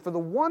watching for the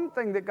one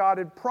thing that God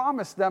had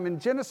promised them in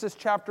Genesis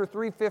chapter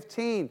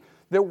 3:15,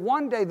 that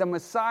one day the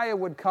Messiah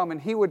would come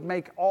and he would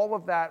make all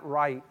of that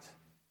right.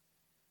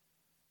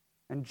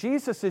 And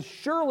Jesus is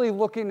surely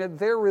looking at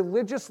their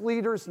religious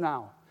leaders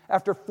now,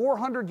 after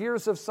 400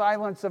 years of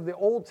silence of the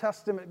Old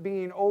Testament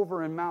being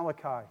over in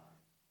Malachi,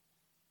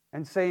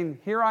 and saying,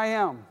 here I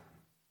am,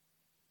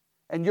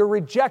 and you're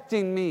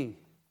rejecting me,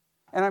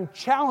 and I'm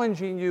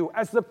challenging you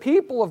as the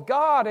people of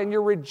God, and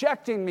you're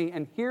rejecting me,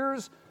 and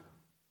here's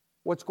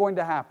what's going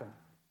to happen.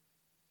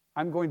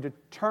 I'm going to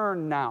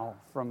turn now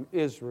from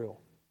Israel,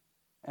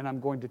 and I'm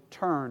going to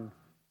turn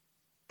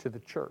to the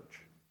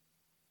church.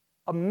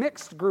 A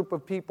mixed group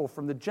of people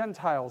from the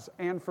Gentiles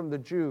and from the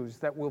Jews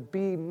that will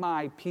be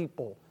my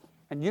people.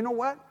 And you know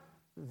what?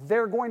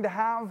 They're going to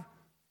have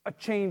a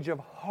change of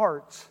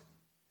heart.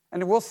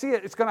 And we'll see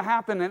it. It's going to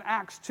happen in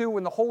Acts 2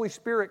 when the Holy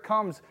Spirit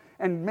comes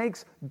and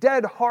makes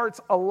dead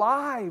hearts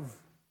alive.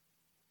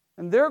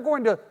 And I'm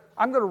going to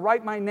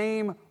write my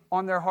name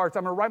on their hearts.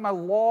 I'm going to write my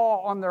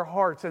law on their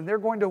hearts. And they're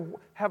going to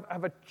have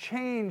a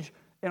change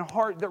in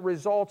heart that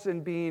results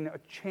in being a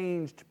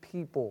changed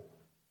people.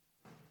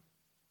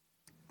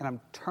 And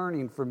I'm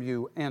turning from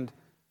you. And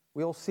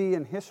we'll see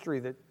in history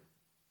that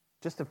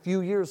just a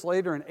few years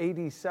later in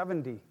AD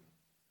 70,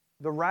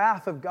 the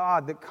wrath of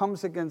God that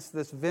comes against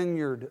this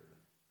vineyard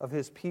of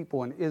his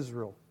people in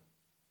Israel,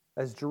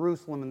 as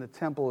Jerusalem and the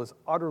temple is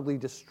utterly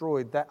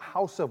destroyed, that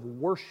house of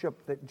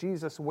worship that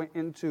Jesus went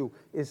into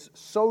is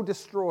so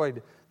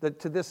destroyed that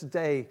to this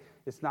day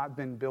it's not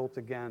been built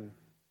again.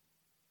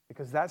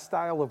 Because that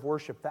style of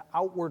worship, that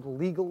outward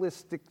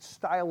legalistic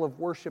style of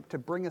worship to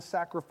bring a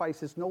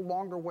sacrifice is no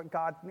longer what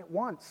God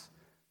wants.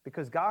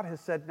 Because God has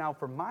said, now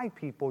for my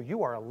people,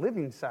 you are a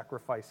living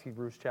sacrifice,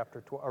 Romans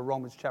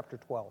chapter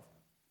 12.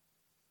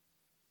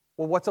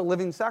 Well, what's a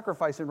living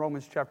sacrifice in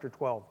Romans chapter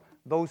 12?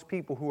 Those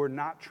people who are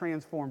not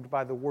transformed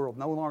by the world,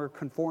 no longer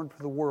conformed to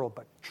the world,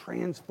 but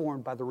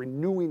transformed by the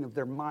renewing of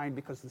their mind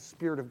because of the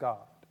Spirit of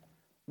God.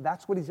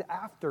 That's what he's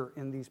after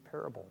in these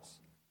parables.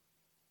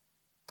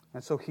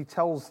 And so he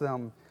tells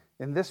them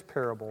in this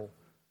parable,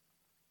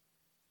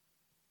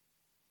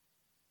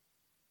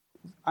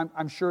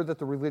 I'm sure that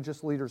the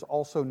religious leaders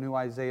also knew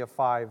Isaiah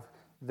 5.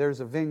 There's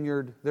a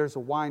vineyard, there's a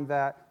wine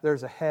vat,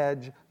 there's a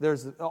hedge,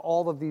 there's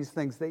all of these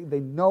things. They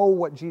know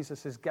what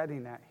Jesus is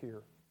getting at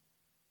here.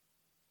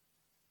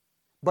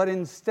 But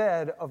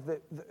instead of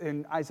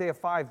in Isaiah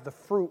 5, the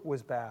fruit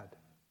was bad.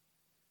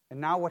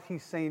 And now what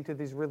he's saying to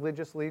these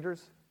religious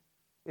leaders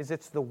is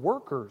it's the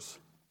workers.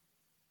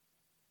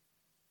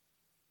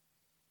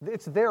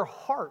 It's their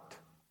heart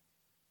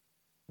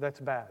that's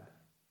bad.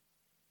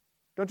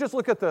 Don't just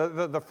look at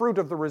the fruit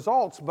of the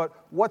results, but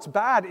what's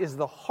bad is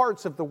the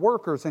hearts of the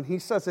workers. And he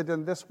says it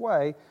in this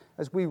way,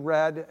 as we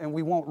read, and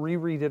we won't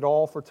reread it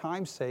all for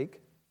time's sake.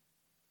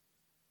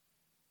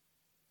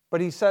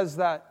 But he says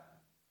that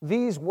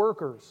these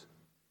workers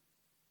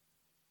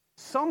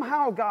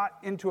somehow got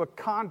into a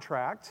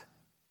contract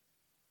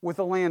with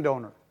a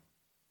landowner.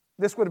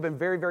 This would have been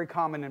very, very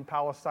common in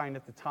Palestine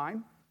at the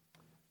time,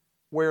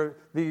 where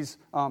these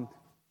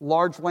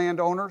large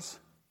landowners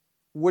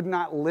would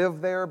not live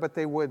there, but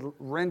they would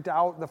rent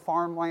out the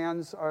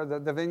farmlands or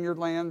the vineyard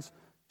lands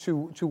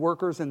to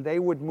workers, and they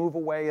would move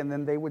away, and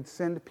then they would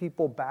send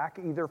people back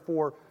either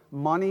for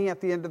money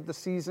at the end of the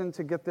season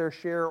to get their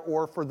share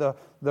or for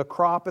the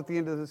crop at the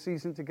end of the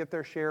season to get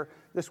their share.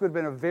 This would have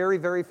been a very,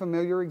 very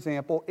familiar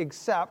example,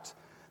 except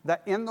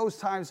that in those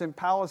times in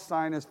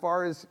Palestine, as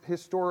far as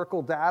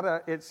historical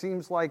data, it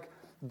seems like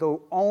the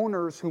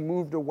owners who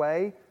moved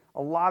away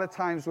a lot of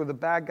times were the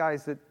bad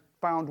guys that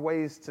found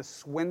ways to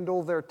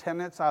swindle their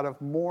tenants out of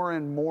more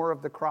and more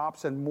of the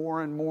crops and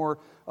more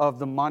of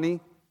the money.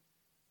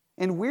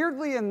 And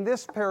weirdly, in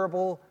this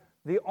parable,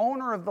 The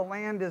owner of the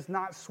land is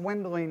not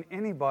swindling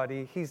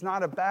anybody. He's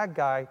not a bad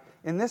guy.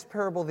 In this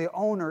parable, the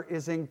owner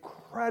is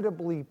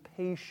incredibly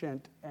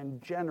patient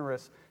and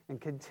generous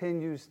and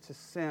continues to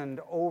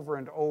send over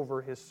and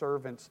over his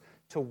servants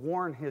to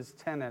warn his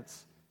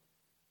tenants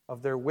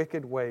of their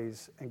wicked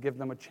ways and give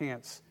them a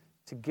chance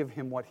to give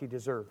him what he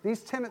deserved.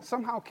 These tenants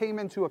somehow came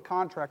into a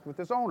contract with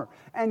this owner.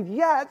 And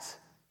yet,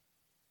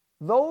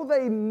 though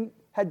they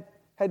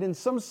had in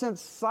some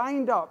sense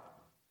signed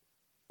up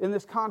in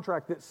this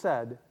contract that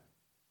said,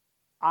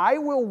 I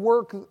will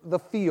work the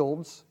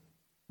fields,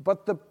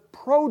 but the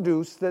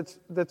produce that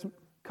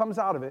comes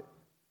out of it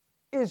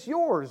is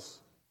yours.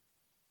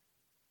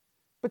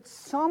 But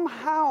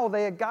somehow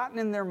they had gotten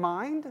in their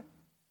mind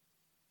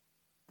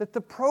that the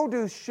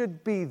produce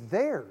should be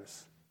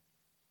theirs.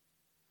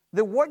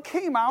 That what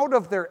came out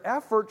of their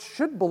efforts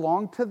should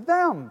belong to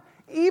them,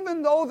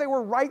 even though they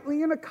were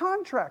rightly in a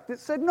contract that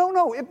said,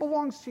 no, it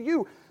belongs to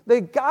you.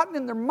 They'd gotten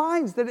in their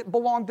minds that it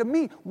belonged to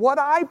me. What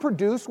I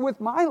produce with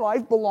my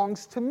life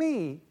belongs to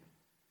me.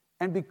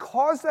 And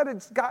because that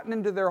had gotten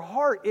into their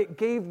heart, it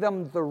gave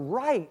them the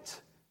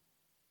right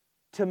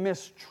to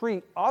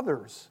mistreat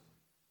others.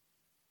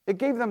 It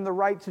gave them the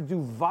right to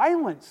do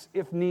violence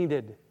if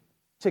needed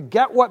to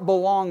get what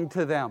belonged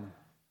to them.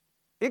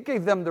 It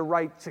gave them the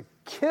right to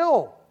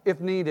kill if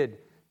needed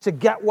to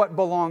get what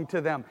belonged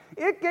to them.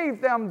 It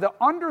gave them the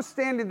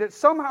understanding that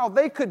somehow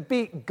they could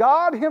beat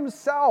God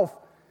himself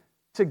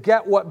to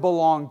get what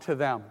belonged to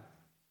them.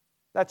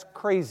 That's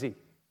crazy.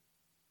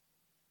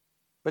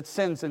 But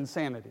sin's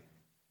insanity.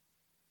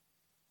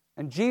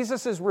 And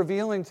Jesus is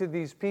revealing to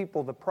these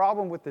people the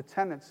problem with the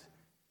tenants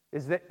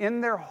is that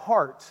in their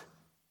heart,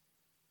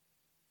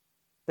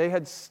 they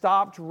had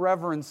stopped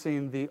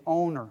reverencing the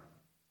owner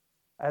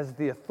as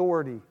the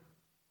authority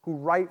who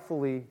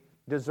rightfully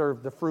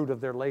deserved the fruit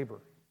of their labor.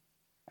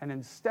 And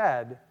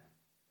instead,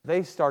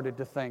 they started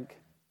to think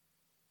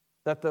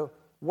that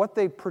what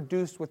they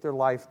produced with their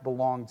life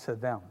belonged to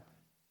them.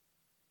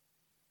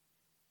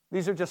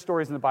 These are just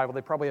stories in the Bible.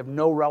 They probably have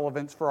no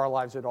relevance for our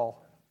lives at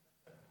all.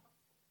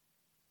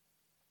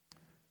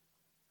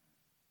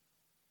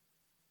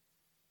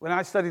 When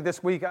I studied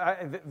this week,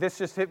 this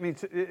just hit me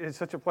in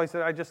such a place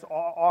that I just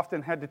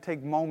often had to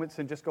take moments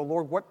and just go,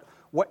 Lord,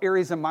 what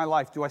areas in my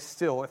life do I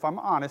still, if I'm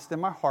honest, in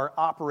my heart,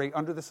 operate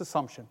under this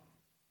assumption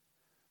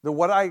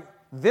that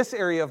this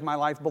area of my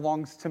life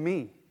belongs to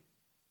me?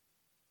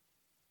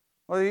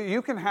 Well,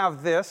 you can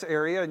have this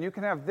area and you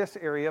can have this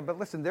area, but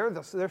listen,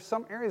 there's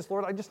some areas,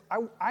 Lord,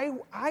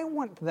 I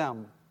want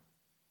them.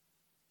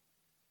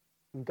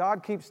 And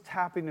God keeps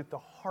tapping at the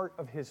heart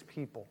of his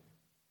people.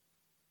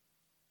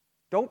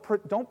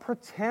 Don't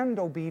pretend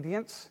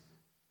obedience.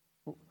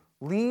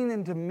 Lean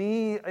into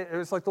me.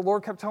 It's like the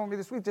Lord kept telling me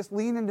this week, just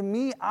lean into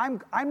me.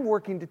 I'm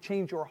working to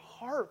change your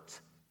heart.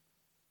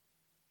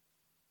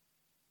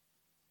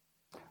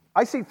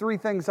 I see three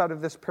things out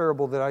of this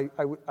parable that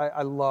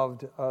I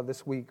loved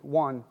this week.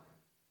 One,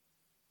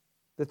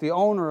 that the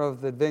owner of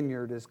the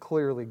vineyard is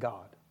clearly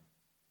God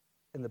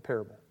in the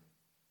parable.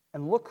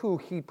 And look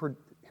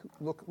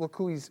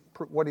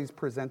what he's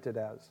presented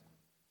as.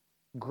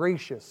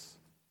 Gracious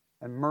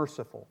and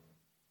merciful,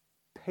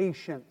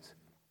 patient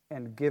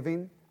and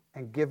giving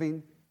and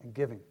giving and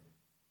giving.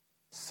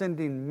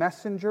 Sending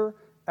messenger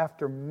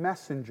after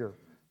messenger,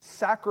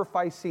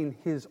 sacrificing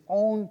his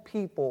own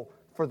people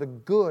for the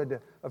good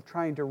of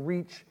trying to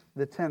reach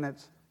the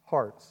tenants'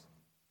 hearts.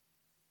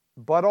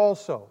 But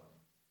also,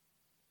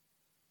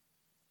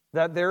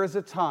 that there is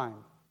a time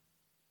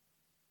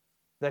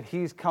that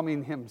he's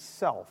coming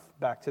himself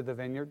back to the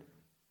vineyard.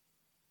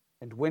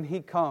 And when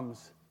he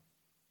comes,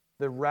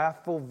 the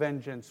wrathful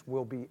vengeance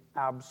will be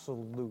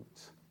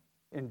absolute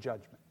in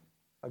judgment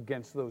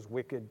against those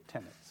wicked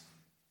tenants.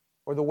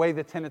 Or the way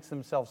the tenants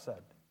themselves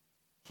said,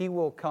 he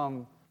will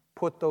come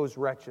put those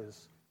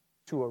wretches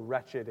to a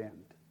wretched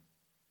end.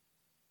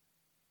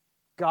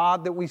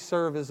 God that we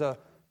serve is a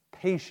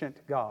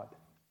patient God.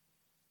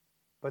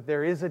 But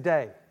there is a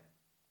day.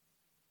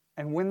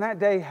 And when that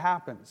day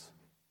happens,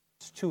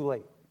 it's too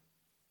late.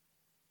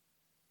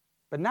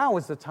 But now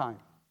is the time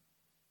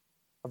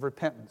of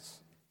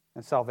repentance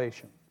and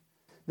salvation.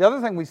 The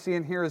other thing we see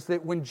in here is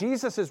that when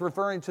Jesus is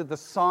referring to the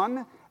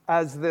Son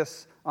as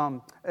this,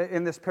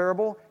 in this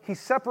parable, he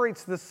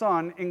separates the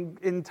Son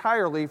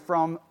entirely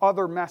from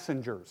other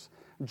messengers.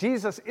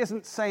 Jesus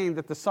isn't saying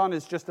that the Son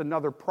is just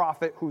another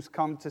prophet who's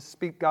come to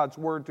speak God's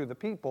word to the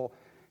people.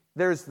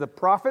 There's the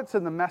prophets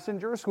and the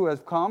messengers who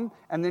have come,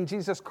 and then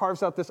Jesus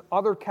carves out this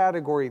other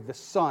category, the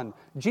Son.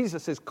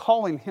 Jesus is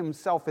calling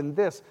himself in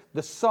this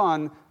the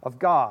Son of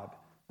God,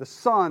 the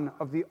Son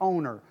of the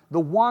owner, the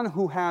one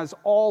who has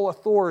all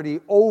authority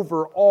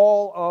over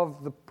all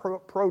of the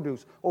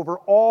produce, over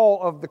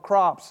all of the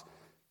crops.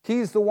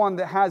 He's the one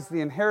that has the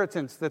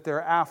inheritance that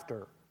they're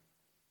after.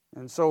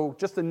 And so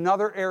just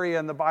another area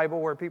in the Bible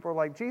where people are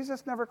like,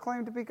 Jesus never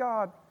claimed to be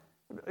God,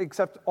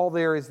 except all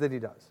the areas that he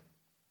does.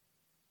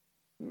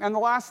 And the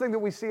last thing that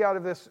we see out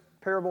of this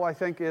parable, I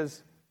think,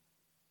 is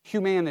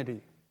humanity.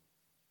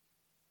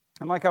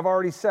 And like I've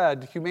already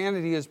said,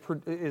 humanity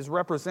is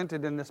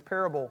represented in this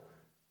parable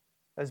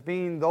as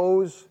being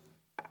those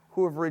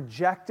who have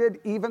rejected,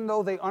 even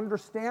though they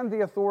understand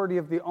the authority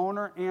of the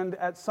owner, and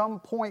at some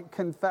point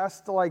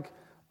confessed, like,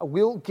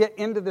 we'll get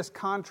into this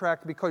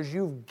contract because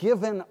you've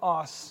given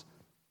us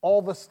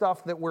all the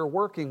stuff that we're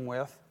working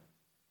with.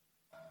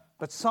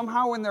 But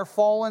somehow in their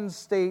fallen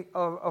state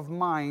of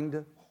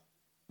mind,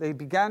 they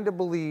began to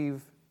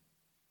believe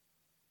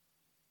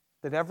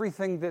that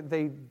everything that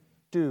they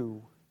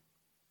do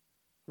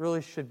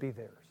really should be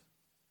theirs.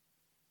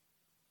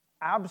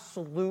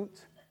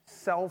 Absolute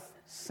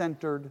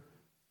self-centered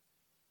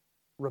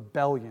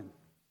rebellion.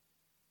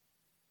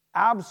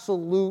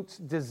 Absolute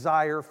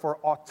desire for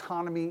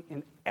autonomy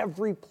in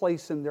every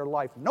place in their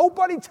life.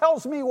 Nobody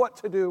tells me what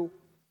to do.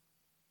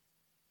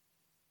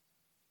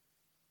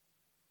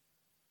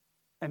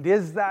 And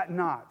is that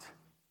not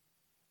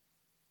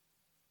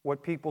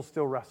what people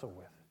still wrestle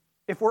with?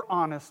 If we're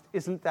honest,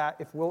 isn't that,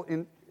 if we'll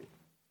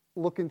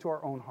look into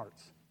our own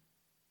hearts,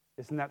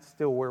 isn't that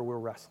still where we're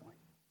wrestling?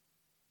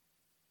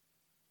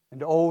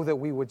 And oh, that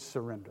we would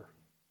surrender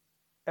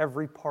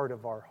every part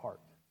of our heart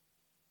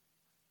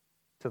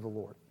to the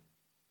Lord.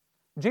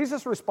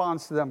 Jesus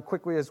responds to them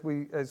quickly as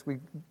we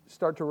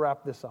start to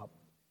wrap this up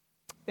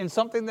in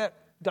something that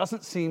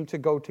doesn't seem to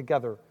go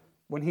together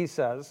when he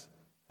says,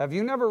 have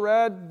you never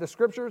read the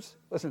Scriptures?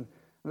 Listen,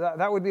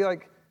 that would be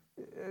like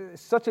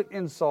such an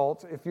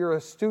insult if you're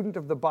a student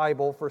of the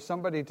Bible for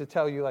somebody to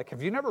tell you, like,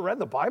 have you never read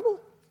the Bible?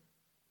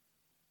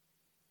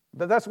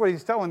 But that's what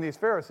he's telling these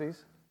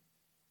Pharisees.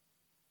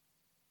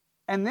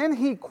 And then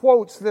he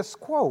quotes this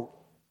quote,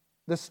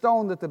 the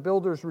stone that the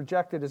builders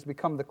rejected has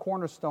become the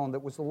cornerstone that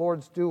was the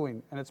Lord's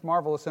doing, and it's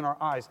marvelous in our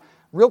eyes.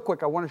 Real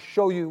quick, I want to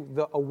show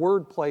you a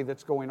word play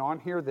that's going on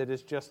here that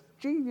is just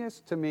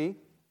genius to me.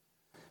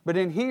 But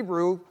in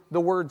Hebrew,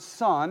 the word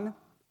son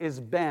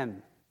is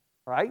ben,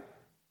 right?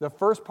 The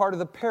first part of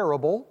the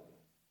parable,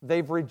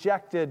 they've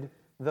rejected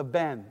the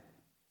ben.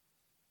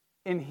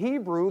 In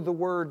Hebrew, the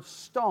word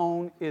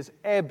stone is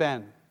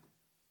eben.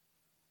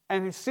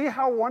 And you see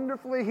how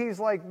wonderfully he's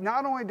like,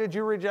 not only did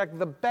you reject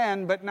the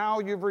ben, but now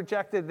you've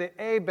rejected the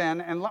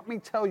eben, and let me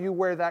tell you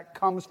where that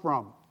comes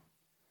from.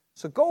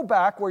 So go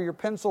back where your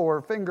pencil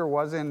or finger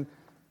was in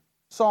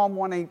Psalm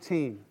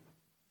 118.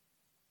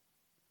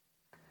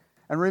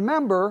 And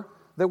remember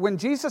that when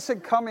Jesus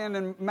had come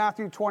in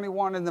Matthew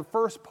 21, in the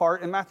first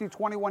part, in Matthew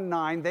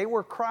 21:9, they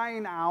were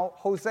crying out,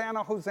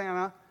 Hosanna,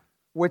 Hosanna,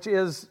 which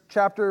is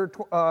chapter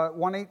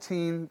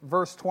 118,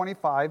 verse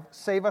 25.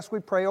 Save us, we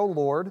pray, O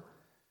Lord.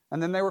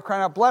 And then they were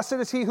crying out, blessed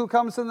is he who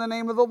comes in the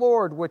name of the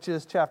Lord, which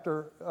is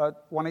chapter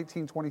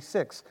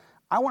 118:26.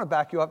 I want to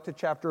back you up to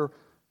chapter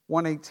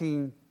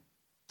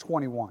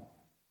 118:21.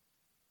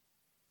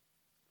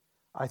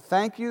 I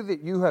thank you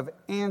that you have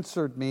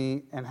answered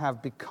me and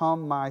have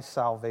become my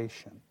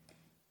salvation.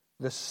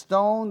 The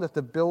stone that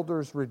the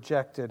builders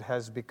rejected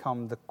has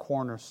become the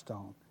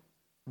cornerstone.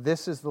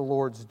 This is the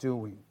Lord's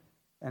doing,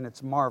 and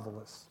it's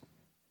marvelous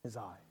in his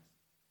eyes.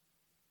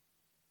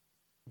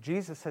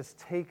 Jesus has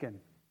taken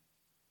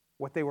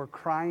what they were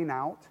crying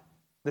out,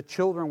 the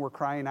children were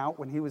crying out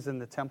when he was in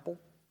the temple,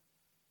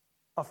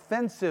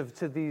 offensive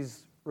to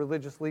these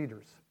religious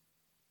leaders.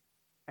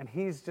 And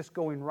he's just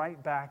going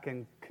right back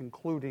and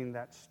concluding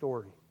that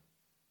story.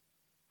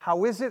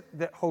 How is it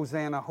that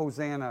Hosanna,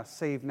 Hosanna,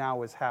 save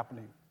now is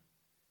happening?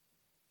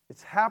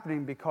 It's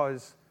happening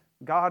because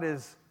God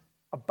is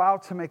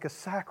about to make a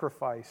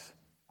sacrifice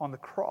on the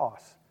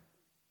cross.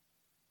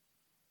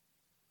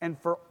 And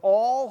for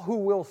all who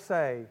will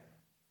say,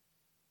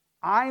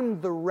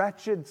 I'm the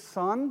wretched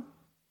son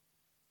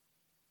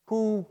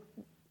who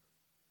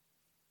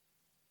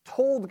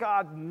told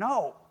God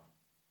no.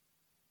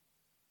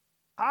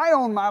 I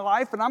own my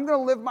life, and I'm going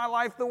to live my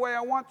life the way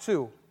I want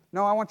to.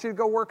 No, I want you to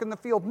go work in the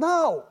field.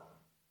 No.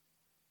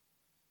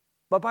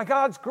 But by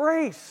God's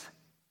grace,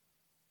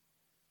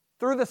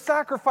 through the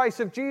sacrifice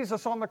of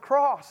Jesus on the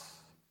cross,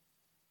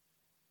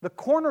 the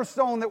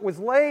cornerstone that was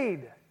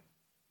laid,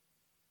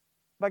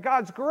 by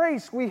God's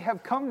grace, we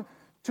have come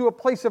to a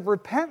place of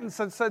repentance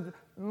and said,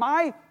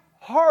 my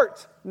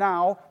heart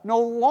now no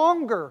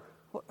longer...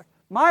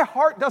 My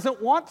heart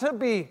doesn't want to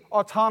be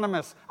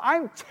autonomous.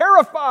 I'm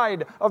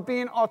terrified of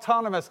being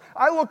autonomous.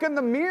 I look in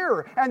the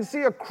mirror and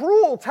see a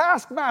cruel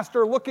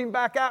taskmaster looking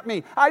back at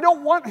me. I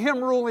don't want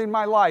him ruling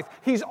my life.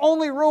 He's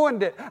only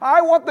ruined it. I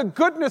want the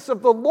goodness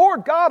of the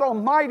Lord God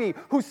Almighty,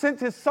 who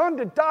sent his Son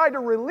to die to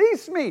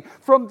release me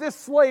from this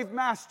slave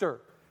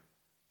master,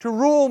 to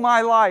rule my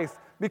life,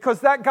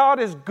 because that God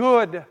is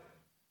good.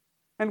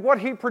 And what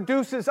he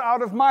produces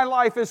out of my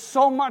life is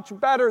so much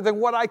better than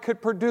what I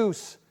could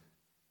produce.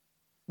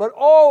 But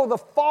oh, the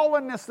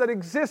fallenness that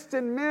exists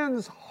in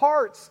men's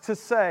hearts to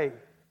say,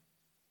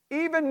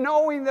 even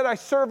knowing that I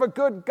serve a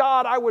good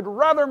God, I would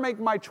rather make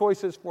my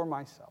choices for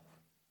myself.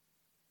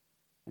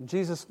 And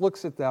Jesus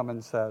looks at them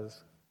and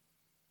says,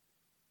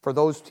 for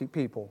those two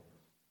people,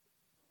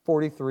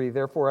 43,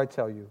 therefore I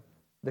tell you,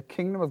 the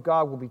kingdom of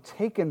God will be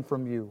taken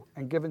from you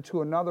and given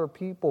to another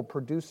people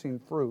producing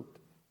fruit.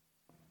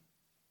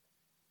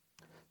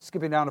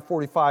 Skipping down to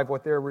 45,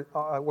 what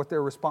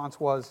their response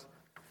was,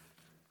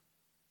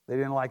 they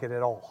didn't like it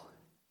at all.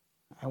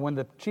 And when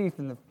the chief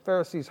and the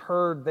Pharisees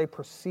heard, they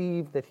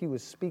perceived that he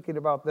was speaking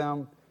about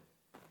them,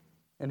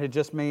 and it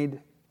just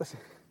made, listen,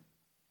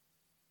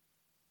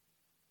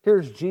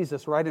 here's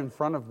Jesus right in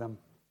front of them,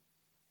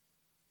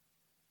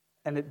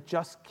 and it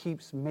just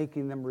keeps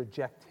making them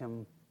reject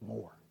him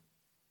more.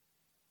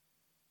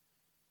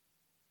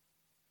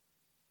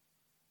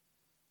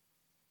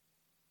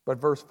 But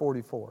verse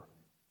 44.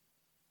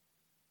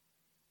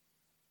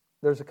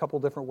 There's a couple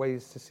different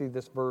ways to see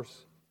this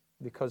verse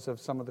because of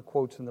some of the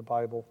quotes in the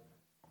Bible.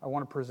 I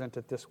want to present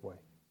it this way.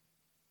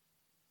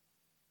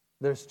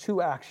 There's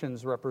two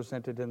actions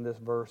represented in this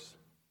verse.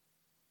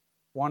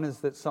 One is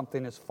that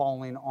something is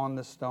falling on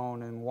the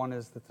stone, and one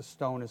is that the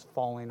stone is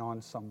falling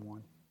on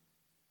someone.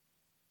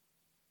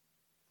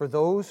 For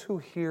those who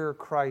hear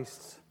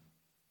Christ's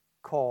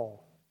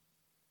call,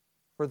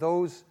 for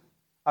those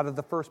out of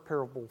the first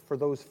parable, for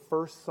those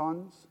first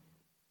sons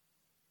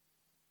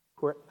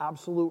who are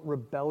absolute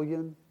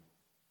rebellion,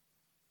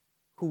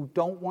 who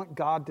don't want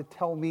God to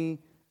tell me,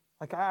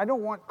 like, I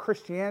don't want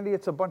Christianity,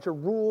 it's a bunch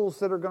of rules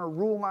that are going to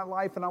rule my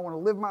life, and I want to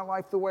live my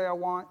life the way I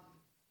want.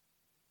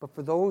 But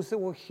for those that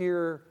will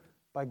hear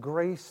by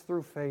grace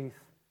through faith,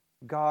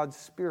 God's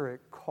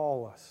Spirit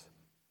call us,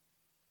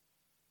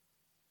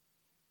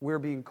 we're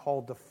being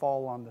called to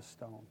fall on the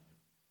stone,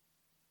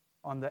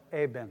 on the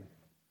Eben,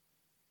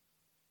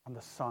 on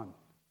the Son,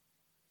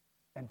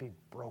 and be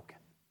broken.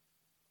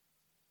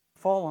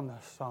 Fall on the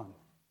Son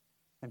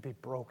and be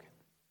broken.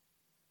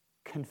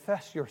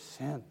 Confess your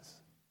sins.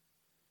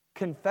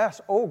 Confess,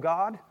 oh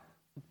God,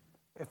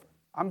 if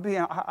I'm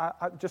being,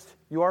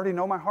 you already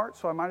know my heart,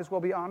 so I might as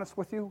well be honest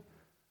with you.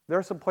 There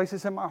are some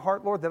places in my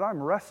heart, Lord, that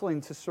I'm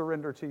wrestling to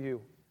surrender to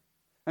you.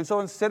 And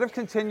so instead of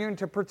continuing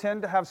to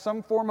pretend to have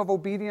some form of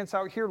obedience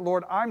out here,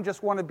 Lord, I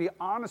just want to be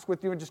honest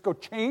with you and just go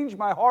change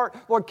my heart.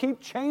 Lord, keep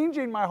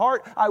changing my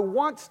heart. I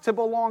want to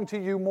belong to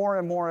you more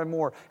and more and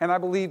more. And I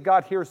believe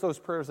God hears those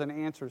prayers and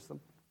answers them.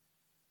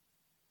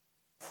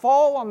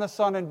 Fall on the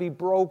Son and be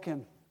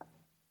broken.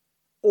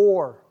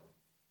 Or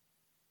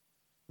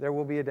there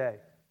will be a day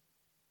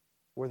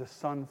where the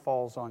Son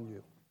falls on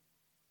you.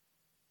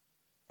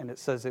 And it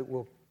says it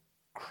will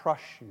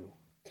crush you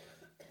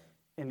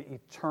in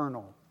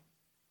eternal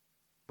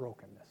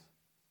brokenness.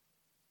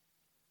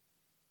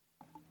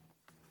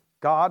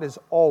 God is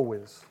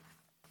always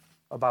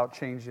about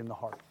changing the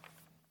heart.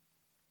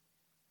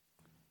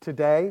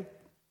 Today,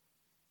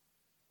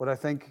 what I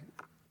think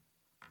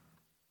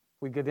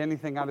we get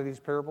anything out of these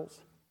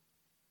parables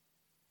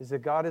is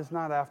that God is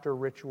not after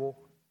ritual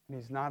and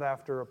He's not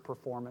after a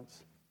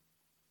performance.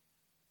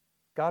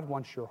 God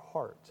wants your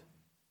heart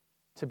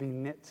to be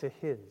knit to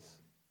His,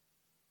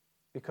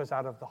 because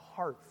out of the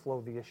heart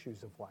flow the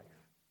issues of life.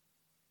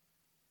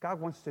 God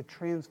wants to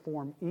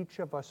transform each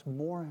of us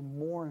more and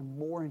more and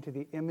more into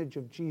the image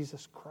of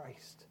Jesus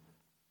Christ,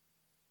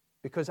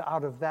 because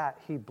out of that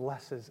He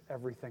blesses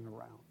everything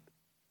around.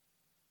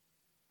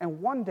 And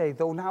one day,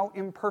 though now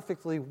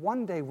imperfectly,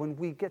 one day when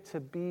we get to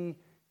be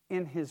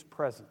in His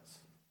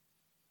presence,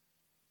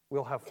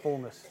 we'll have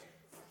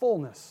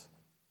fullness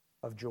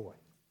of joy.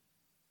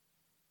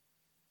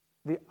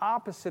 The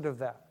opposite of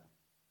that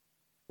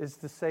is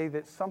to say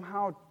that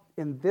somehow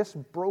in this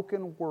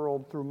broken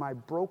world, through my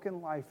broken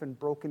life and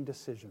broken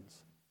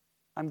decisions,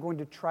 I'm going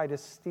to try to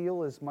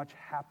steal as much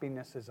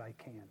happiness as I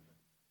can.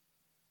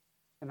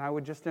 And I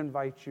would just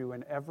invite you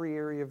in every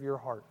area of your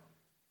heart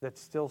that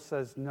still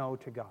says no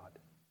to God,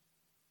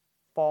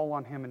 fall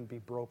on Him and be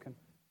broken.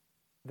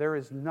 There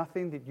is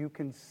nothing that you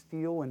can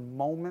steal in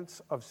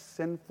moments of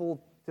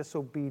sinful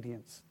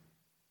disobedience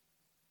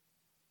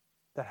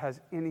that has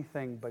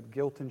anything but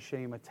guilt and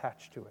shame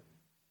attached to it.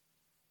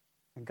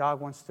 And God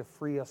wants to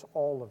free us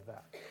all of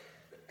that.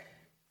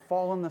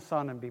 Fall in the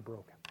Son and be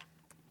broken.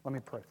 Let me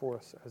pray for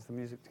us as the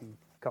music team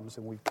comes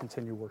and we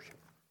continue worship.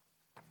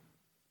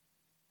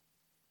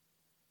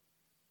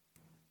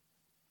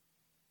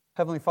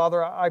 Heavenly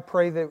Father, I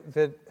pray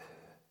that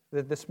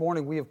this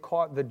morning we have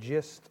caught the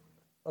gist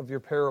of your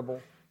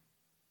parable.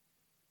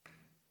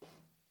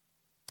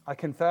 I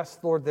confess,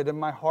 Lord, that in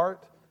my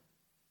heart,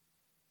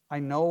 I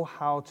know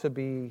how to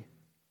be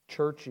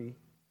churchy.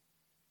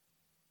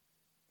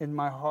 In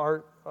my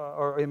heart,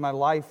 or in my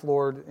life,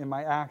 Lord, in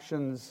my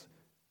actions,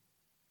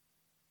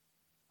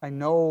 I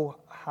know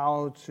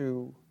how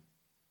to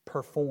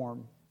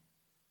perform.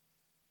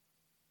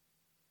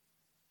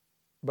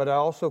 But I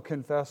also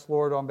confess,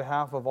 Lord, on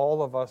behalf of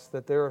all of us,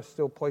 that there are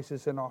still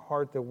places in our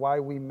heart that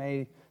while we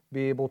may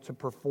be able to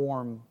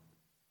perform,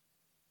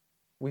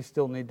 we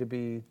still need to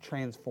be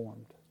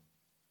transformed.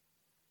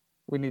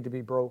 We need to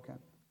be broken.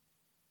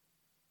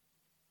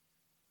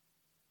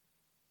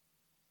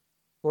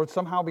 Lord,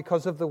 somehow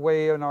because of the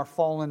way in our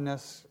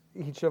fallenness,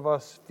 each of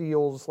us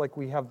feels like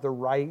we have the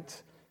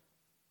right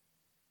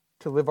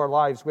to live our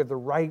lives. We have the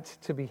right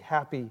to be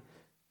happy.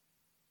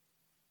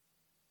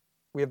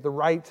 We have the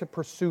right to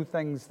pursue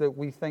things that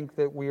we think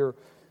that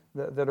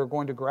that are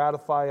going to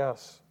gratify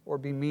us or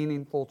be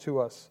meaningful to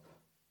us.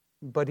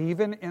 But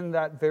even in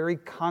that very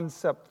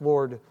concept,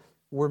 Lord,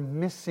 we're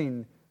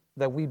missing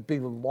that we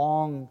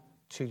belong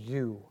to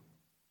you.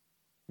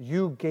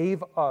 You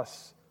gave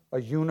us a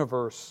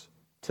universe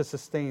to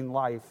sustain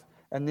life,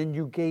 and then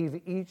you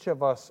gave each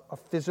of us a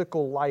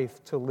physical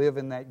life to live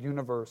in that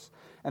universe.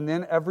 And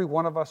then every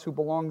one of us who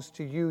belongs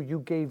to you, you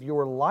gave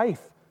your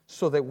life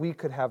so that we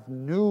could have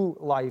new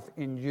life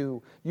in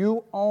you.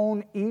 You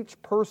own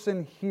each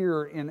person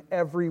here in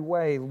every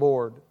way,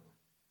 Lord.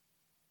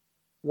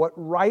 What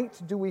right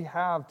do we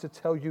have to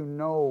tell you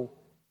no,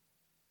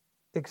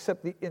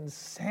 except the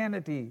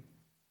insanity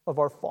of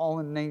our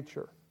fallen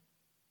nature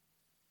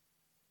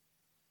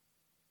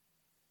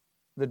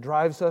that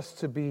drives us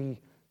to be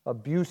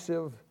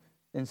abusive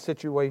in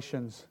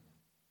situations,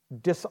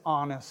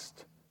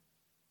 dishonest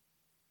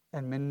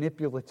and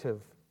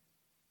manipulative,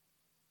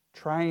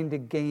 trying to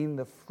gain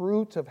the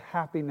fruit of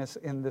happiness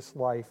in this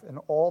life, and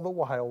all the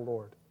while,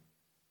 Lord,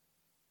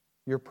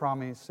 you're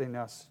promising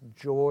us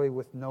joy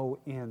with no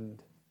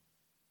end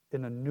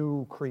in a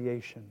new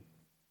creation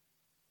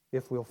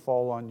if we'll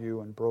fall on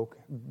you and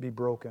be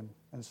broken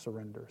and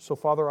surrender. So,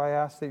 Father, I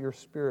ask that your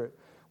Spirit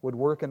would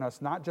work in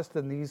us, not just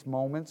in these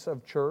moments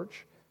of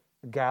church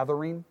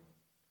gathering,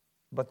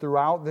 but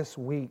throughout this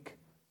week,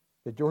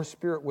 that your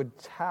Spirit would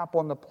tap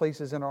on the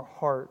places in our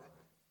heart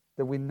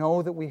that we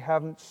know that we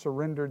haven't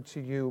surrendered to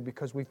you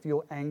because we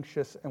feel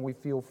anxious and we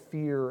feel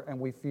fear and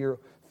we feel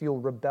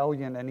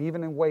rebellion. And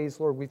even in ways,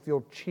 Lord, we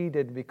feel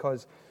cheated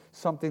because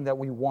something that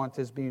we want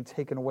is being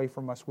taken away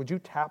from us. Would you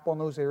tap on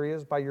those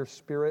areas by your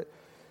Spirit?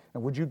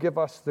 And would you give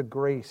us the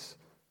grace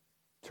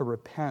to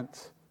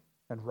repent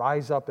and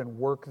rise up and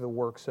work the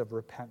works of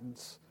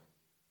repentance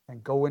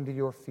and go into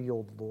your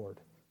field, Lord,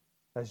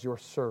 as your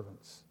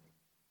servants.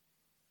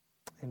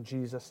 In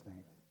Jesus'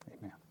 name,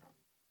 amen.